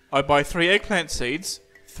 I buy 3 eggplant seeds,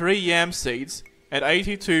 3 yam seeds, and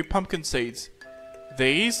 82 pumpkin seeds.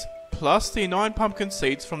 These, plus the 9 pumpkin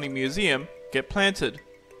seeds from the museum, get planted.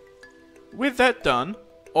 With that done,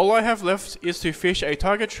 all I have left is to fish a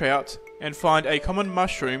tiger trout and find a common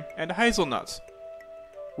mushroom and hazelnut.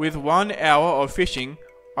 with 1 hour of fishing,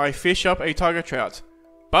 I fish up a tiger trout.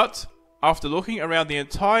 But, after looking around the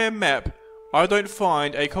entire map, I don't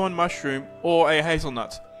find a common mushroom or a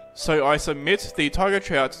hazelnut, so I submit the tiger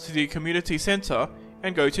trout to the community center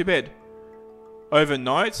and go to bed.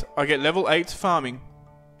 Overnight, I get level 8 farming.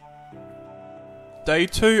 Day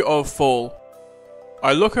 2 of fall.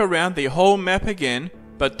 I look around the whole map again,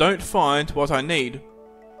 but don't find what I need.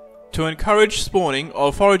 To encourage spawning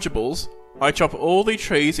of forageables, I chop all the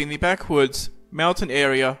trees in the backwoods, mountain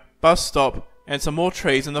area, bus stop, and some more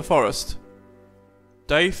trees in the forest.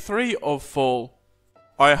 Day 3 of fall.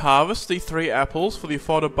 I harvest the 3 apples for the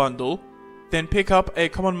fodder bundle, then pick up a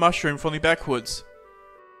common mushroom from the backwoods.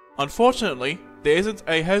 Unfortunately, there isn't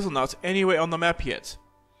a hazelnut anywhere on the map yet.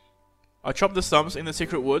 I chop the stumps in the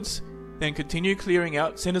secret woods, then continue clearing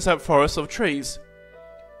out cindersap forests of trees.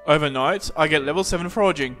 Overnight, I get level 7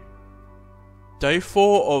 foraging. Day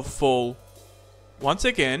 4 of fall. Once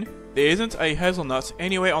again, there isn't a hazelnut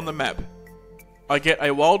anywhere on the map. I get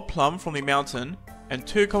a wild plum from the mountain, and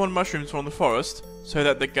 2 common mushrooms from the forest, so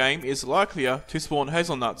that the game is likelier to spawn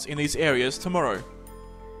hazelnuts in these areas tomorrow.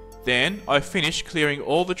 Then, I finish clearing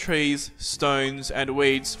all the trees, stones, and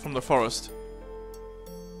weeds from the forest.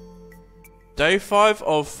 Day 5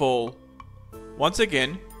 of fall. Once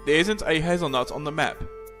again, there isn't a hazelnut on the map.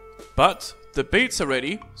 But, the beets are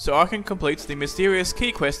ready, so I can complete the mysterious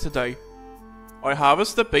key quest today. I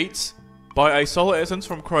harvest the beets, buy a solar essence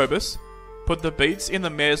from Krobus, put the beets in the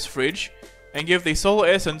mayor's fridge, and give the solar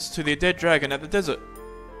essence to the dead dragon at the desert.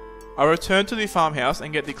 I return to the farmhouse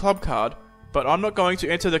and get the club card, but I'm not going to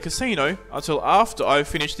enter the casino until after I've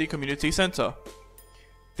finished the community center.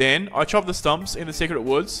 Then, I chop the stumps in the secret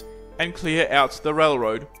woods, and clear out the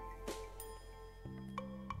railroad.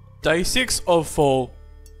 Day 6 of fall.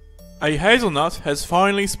 A hazelnut has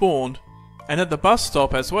finally spawned, and at the bus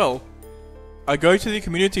stop as well. I go to the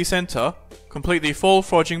community center, complete the fall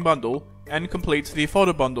foraging bundle, and complete the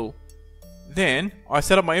fodder bundle. Then, I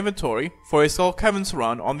set up my inventory for a Skull Caverns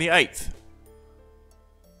run on the 8th.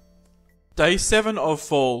 Day 7 of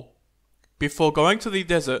fall. Before going to the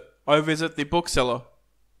desert, I visit the bookseller.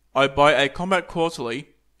 I buy a Combat Quarterly,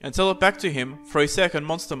 and sell it back to him for a second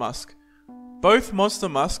Monster Musk. Both Monster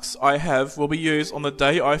Musks I have will be used on the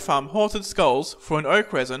day I farm Haunted Skulls for an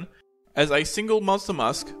oak resin, as a single Monster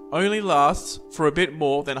Musk only lasts for a bit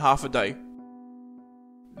more than half a day.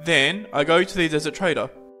 Then, I go to the Desert Trader.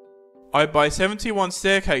 I buy 71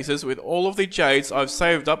 staircases with all of the jades I've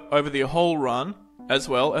saved up over the whole run, as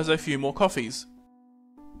well as a few more coffees.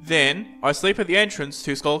 Then, I sleep at the entrance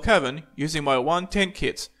to Skull Cavern using my 1 tent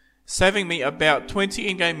kit, saving me about 20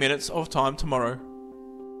 in-game minutes of time tomorrow.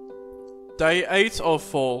 Day 8 of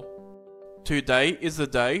fall. Today is the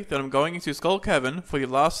day that I'm going into Skull Cavern for the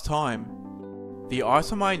last time. The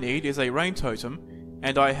item I need is a rain totem,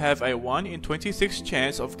 and I have a 1 in 26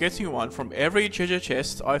 chance of getting one from every treasure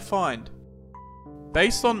chest I find.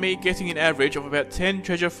 Based on me getting an average of about 10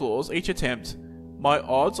 treasure floors each attempt, my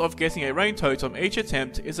odds of getting a rain totem each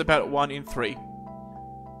attempt is about 1 in 3.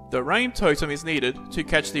 The rain totem is needed to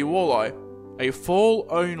catch the walleye, a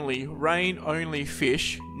fall-only, rain-only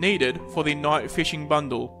fish needed for the night fishing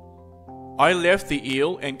bundle. I left the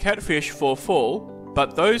eel and catfish for fall,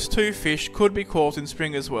 but those 2 fish could be caught in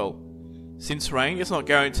spring as well. Since rain is not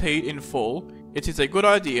guaranteed in fall, it is a good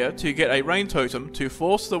idea to get a rain totem to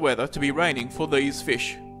force the weather to be raining for these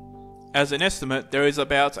fish. As an estimate, there is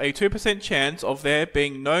about a 2% chance of there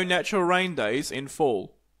being no natural rain days in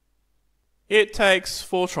fall. It takes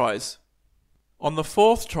 4 tries. On the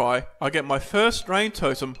 4th try, I get my first rain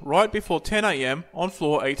totem right before 10 AM on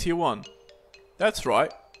floor 81. That's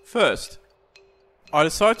right, first. I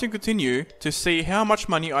decide to continue to see how much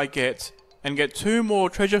money I get, and get 2 more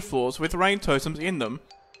treasure floors with rain totems in them,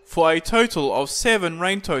 for a total of 7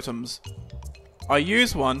 rain totems. I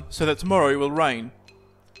use one so that tomorrow will rain.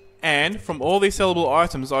 And from all the sellable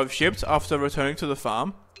items I've shipped after returning to the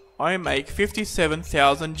farm, I make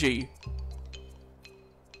 57,000 G.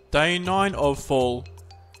 Day 9 of fall.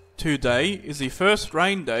 Today is the first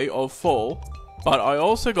rain day of fall, but I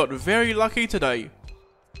also got very lucky today.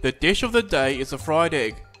 The dish of the day is a fried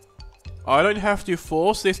egg. I don't have to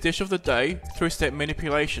force this dish of the day through step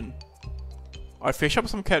manipulation. I fish up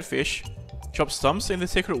some catfish, chop stumps in the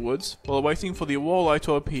secret woods while waiting for the walleye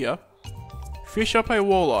to appear, fish up a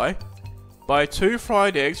walleye, buy 2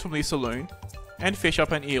 fried eggs from the saloon, and fish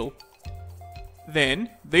up an eel. Then,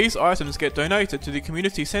 these items get donated to the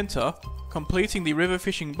community center, completing the river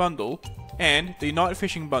fishing bundle and the night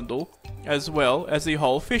fishing bundle, as well as the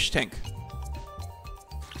whole fish tank.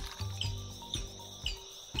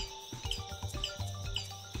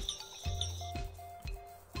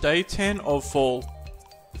 Day 10 of fall.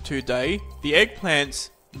 Today, the eggplants,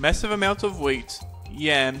 massive amount of wheat,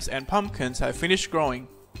 yams and pumpkins have finished growing.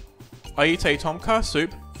 I eat a tomka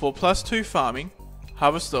soup for +2 farming,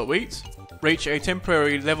 harvest the wheat, reach a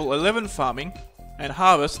temporary level 11 farming, and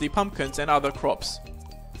harvest the pumpkins and other crops.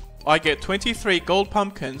 I get 23 gold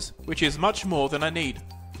pumpkins, which is much more than I need.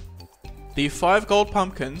 The 5 gold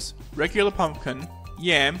pumpkins, regular pumpkin,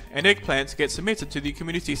 yam and eggplants get submitted to the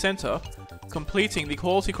community center, completing the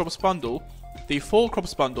quality crops bundle, the fall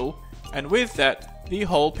crops bundle, and with that, the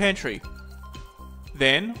whole pantry.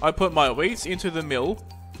 Then, I put my wheat into the mill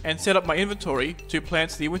and set up my inventory to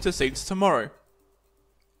plant the winter seeds tomorrow.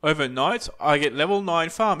 Overnight, I get level 9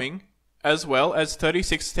 farming, as well as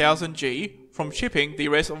 36,000 G from shipping the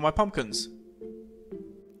rest of my pumpkins.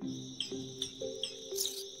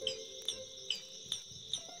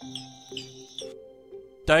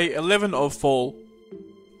 Day 11 of fall.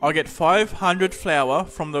 I get 500 flour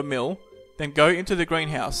from the mill, then go into the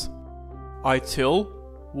greenhouse. I till,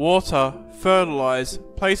 water, fertilize,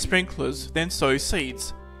 place sprinklers, then sow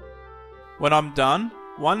seeds. When I'm done,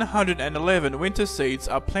 111 winter seeds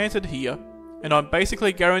are planted here, and I'm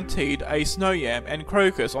basically guaranteed a snow yam and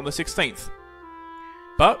crocus on the 16th.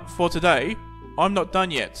 But for today, I'm not done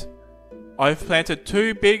yet. I've planted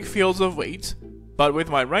 2 big fields of wheat, but with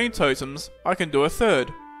my rain totems, I can do a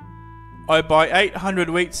third. I buy 800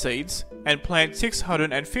 wheat seeds and plant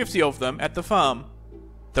 650 of them at the farm.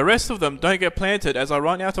 The rest of them don't get planted as I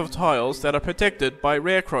run out of tiles that are protected by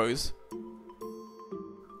rare crows.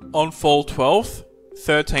 On fall 12th,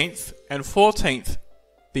 13th and 14th,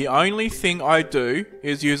 the only thing I do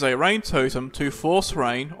is use a rain totem to force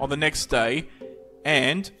rain on the next day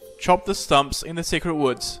and chop the stumps in the secret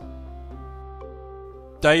woods.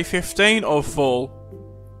 Day 15 of fall.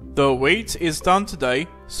 The wheat is done today,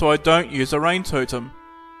 so I don't use a rain totem.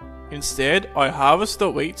 Instead, I harvest the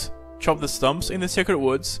wheat, chop the stumps in the secret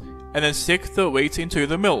woods, and then stick the wheat into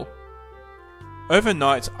the mill.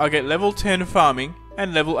 Overnight, I get level 10 farming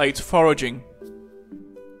and level 8 foraging.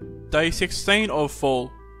 Day 16 of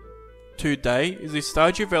fall. Today is the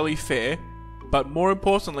Stardew Valley Fair, but more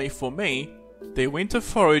importantly for me, the winter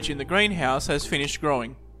forage in the greenhouse has finished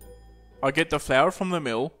growing. I get the flour from the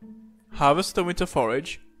mill, harvest the winter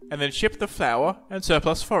forage, and then ship the flour and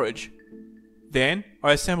surplus forage. Then,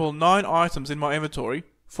 I assemble 9 items in my inventory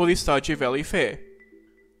for the Stardew Valley Fair.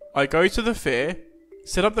 I go to the fair,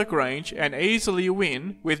 set up the grange, and easily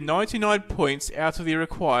win with 99 points out of the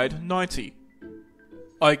required 90.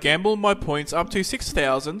 I gamble my points up to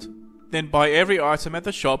 6,000, then buy every item at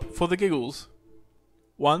the shop for the giggles.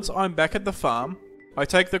 Once I'm back at the farm, I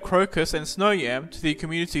take the crocus and snow yam to the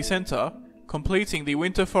community center, completing the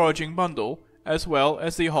winter foraging bundle, as well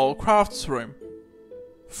as the whole crafts room.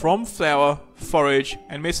 From flour, forage,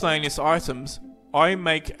 and miscellaneous items, I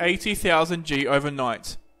make 80,000 G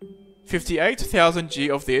overnight. 58,000 G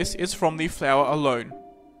of this is from the flour alone.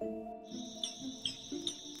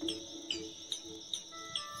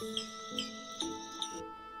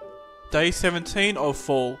 Day 17 of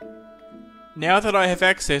fall. Now that I have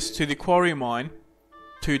access to the quarry mine,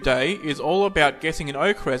 today is all about getting an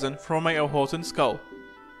oak resin from a Horton skull.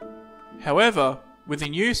 However, with the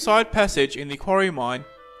new side passage in the quarry mine,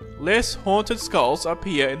 less haunted skulls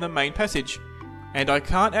appear in the main passage, and I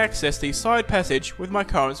can't access the side passage with my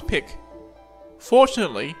current pick.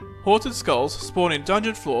 Fortunately, haunted skulls spawn in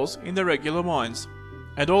dungeon floors in the regular mines,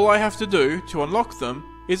 and all I have to do to unlock them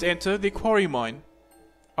is enter the quarry mine.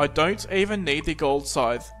 I don't even need the gold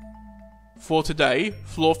scythe. For today,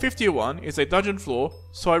 floor 51 is a dungeon floor,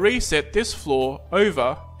 so I reset this floor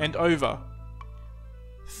over and over.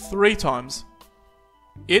 3 times.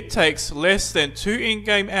 It takes less than 2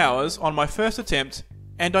 in-game hours on my first attempt,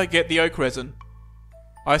 and I get the oak resin.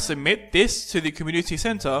 I submit this to the community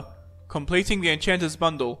center, completing the enchanter's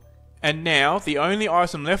bundle, and now the only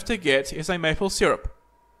item left to get is a maple syrup.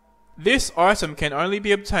 This item can only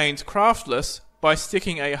be obtained craftless by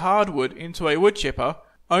sticking a hardwood into a wood chipper,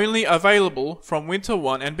 only available from winter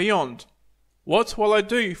 1 and beyond. What will I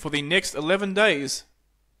do for the next 11 days?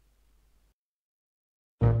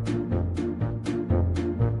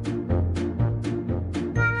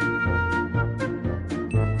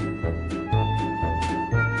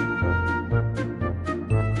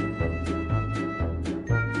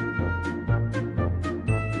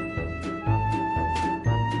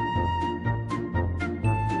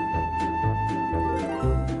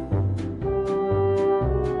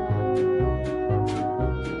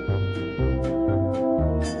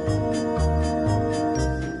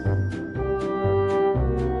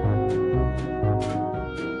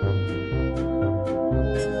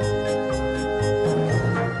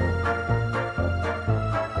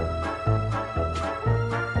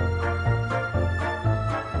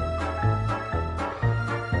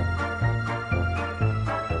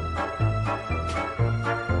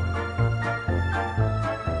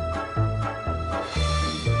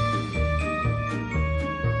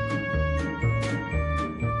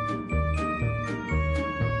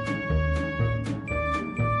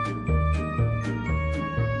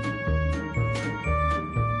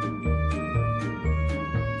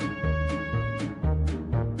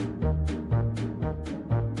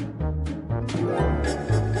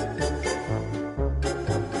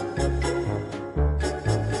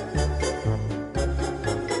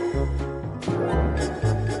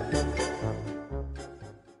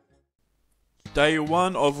 Day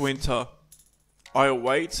 1 of winter. I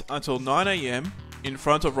wait until 9 AM in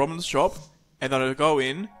front of Robin's shop, and then I go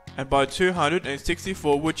in and buy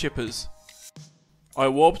 264 wood chippers. I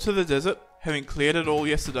warp to the desert, having cleared it all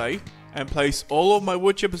yesterday, and place all of my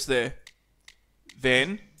wood chippers there.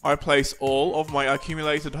 Then, I place all of my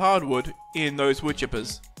accumulated hardwood in those wood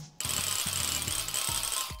chippers.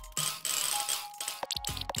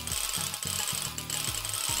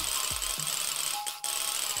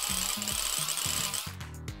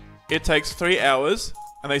 It takes 3 hours,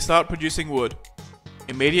 and they start producing wood.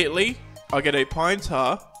 Immediately, I get a pine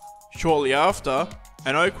tar, shortly after,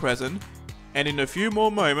 an oak resin, and in a few more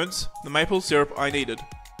moments, the maple syrup I needed.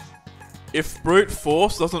 If brute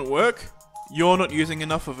force doesn't work, you're not using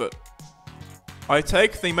enough of it. I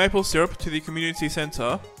take the maple syrup to the community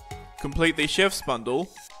center, complete the chef's bundle,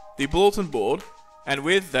 the bulletin board, and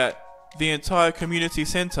with that, the entire community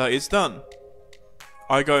center is done.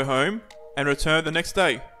 I go home and return the next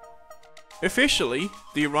day. Officially,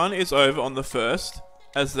 the run is over on the 1st,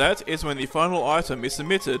 as that is when the final item is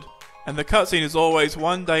submitted, and the cutscene is always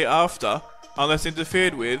one day after, unless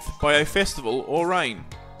interfered with by a festival or rain.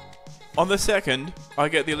 On the 2nd, I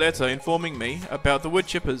get the letter informing me about the wood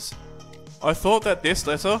chippers. I thought that this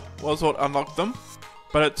letter was what unlocked them,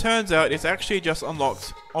 but it turns out it's actually just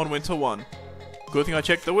unlocked on Winter 1. Good thing I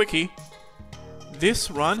checked the wiki. This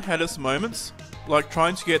run had its moments, like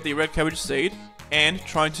trying to get the red cabbage seed, and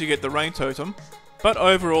trying to get the rain totem, but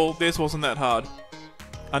overall this wasn't that hard.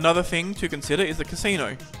 Another thing to consider is the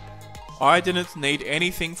casino. I didn't need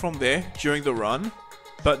anything from there during the run,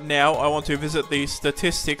 but now I want to visit the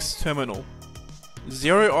statistics terminal.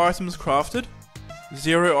 0 items crafted,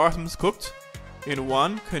 0 items cooked, in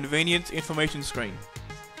one convenient information screen.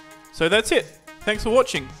 So that's it, thanks for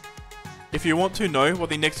watching. If you want to know what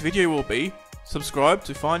the next video will be, subscribe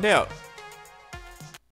to find out.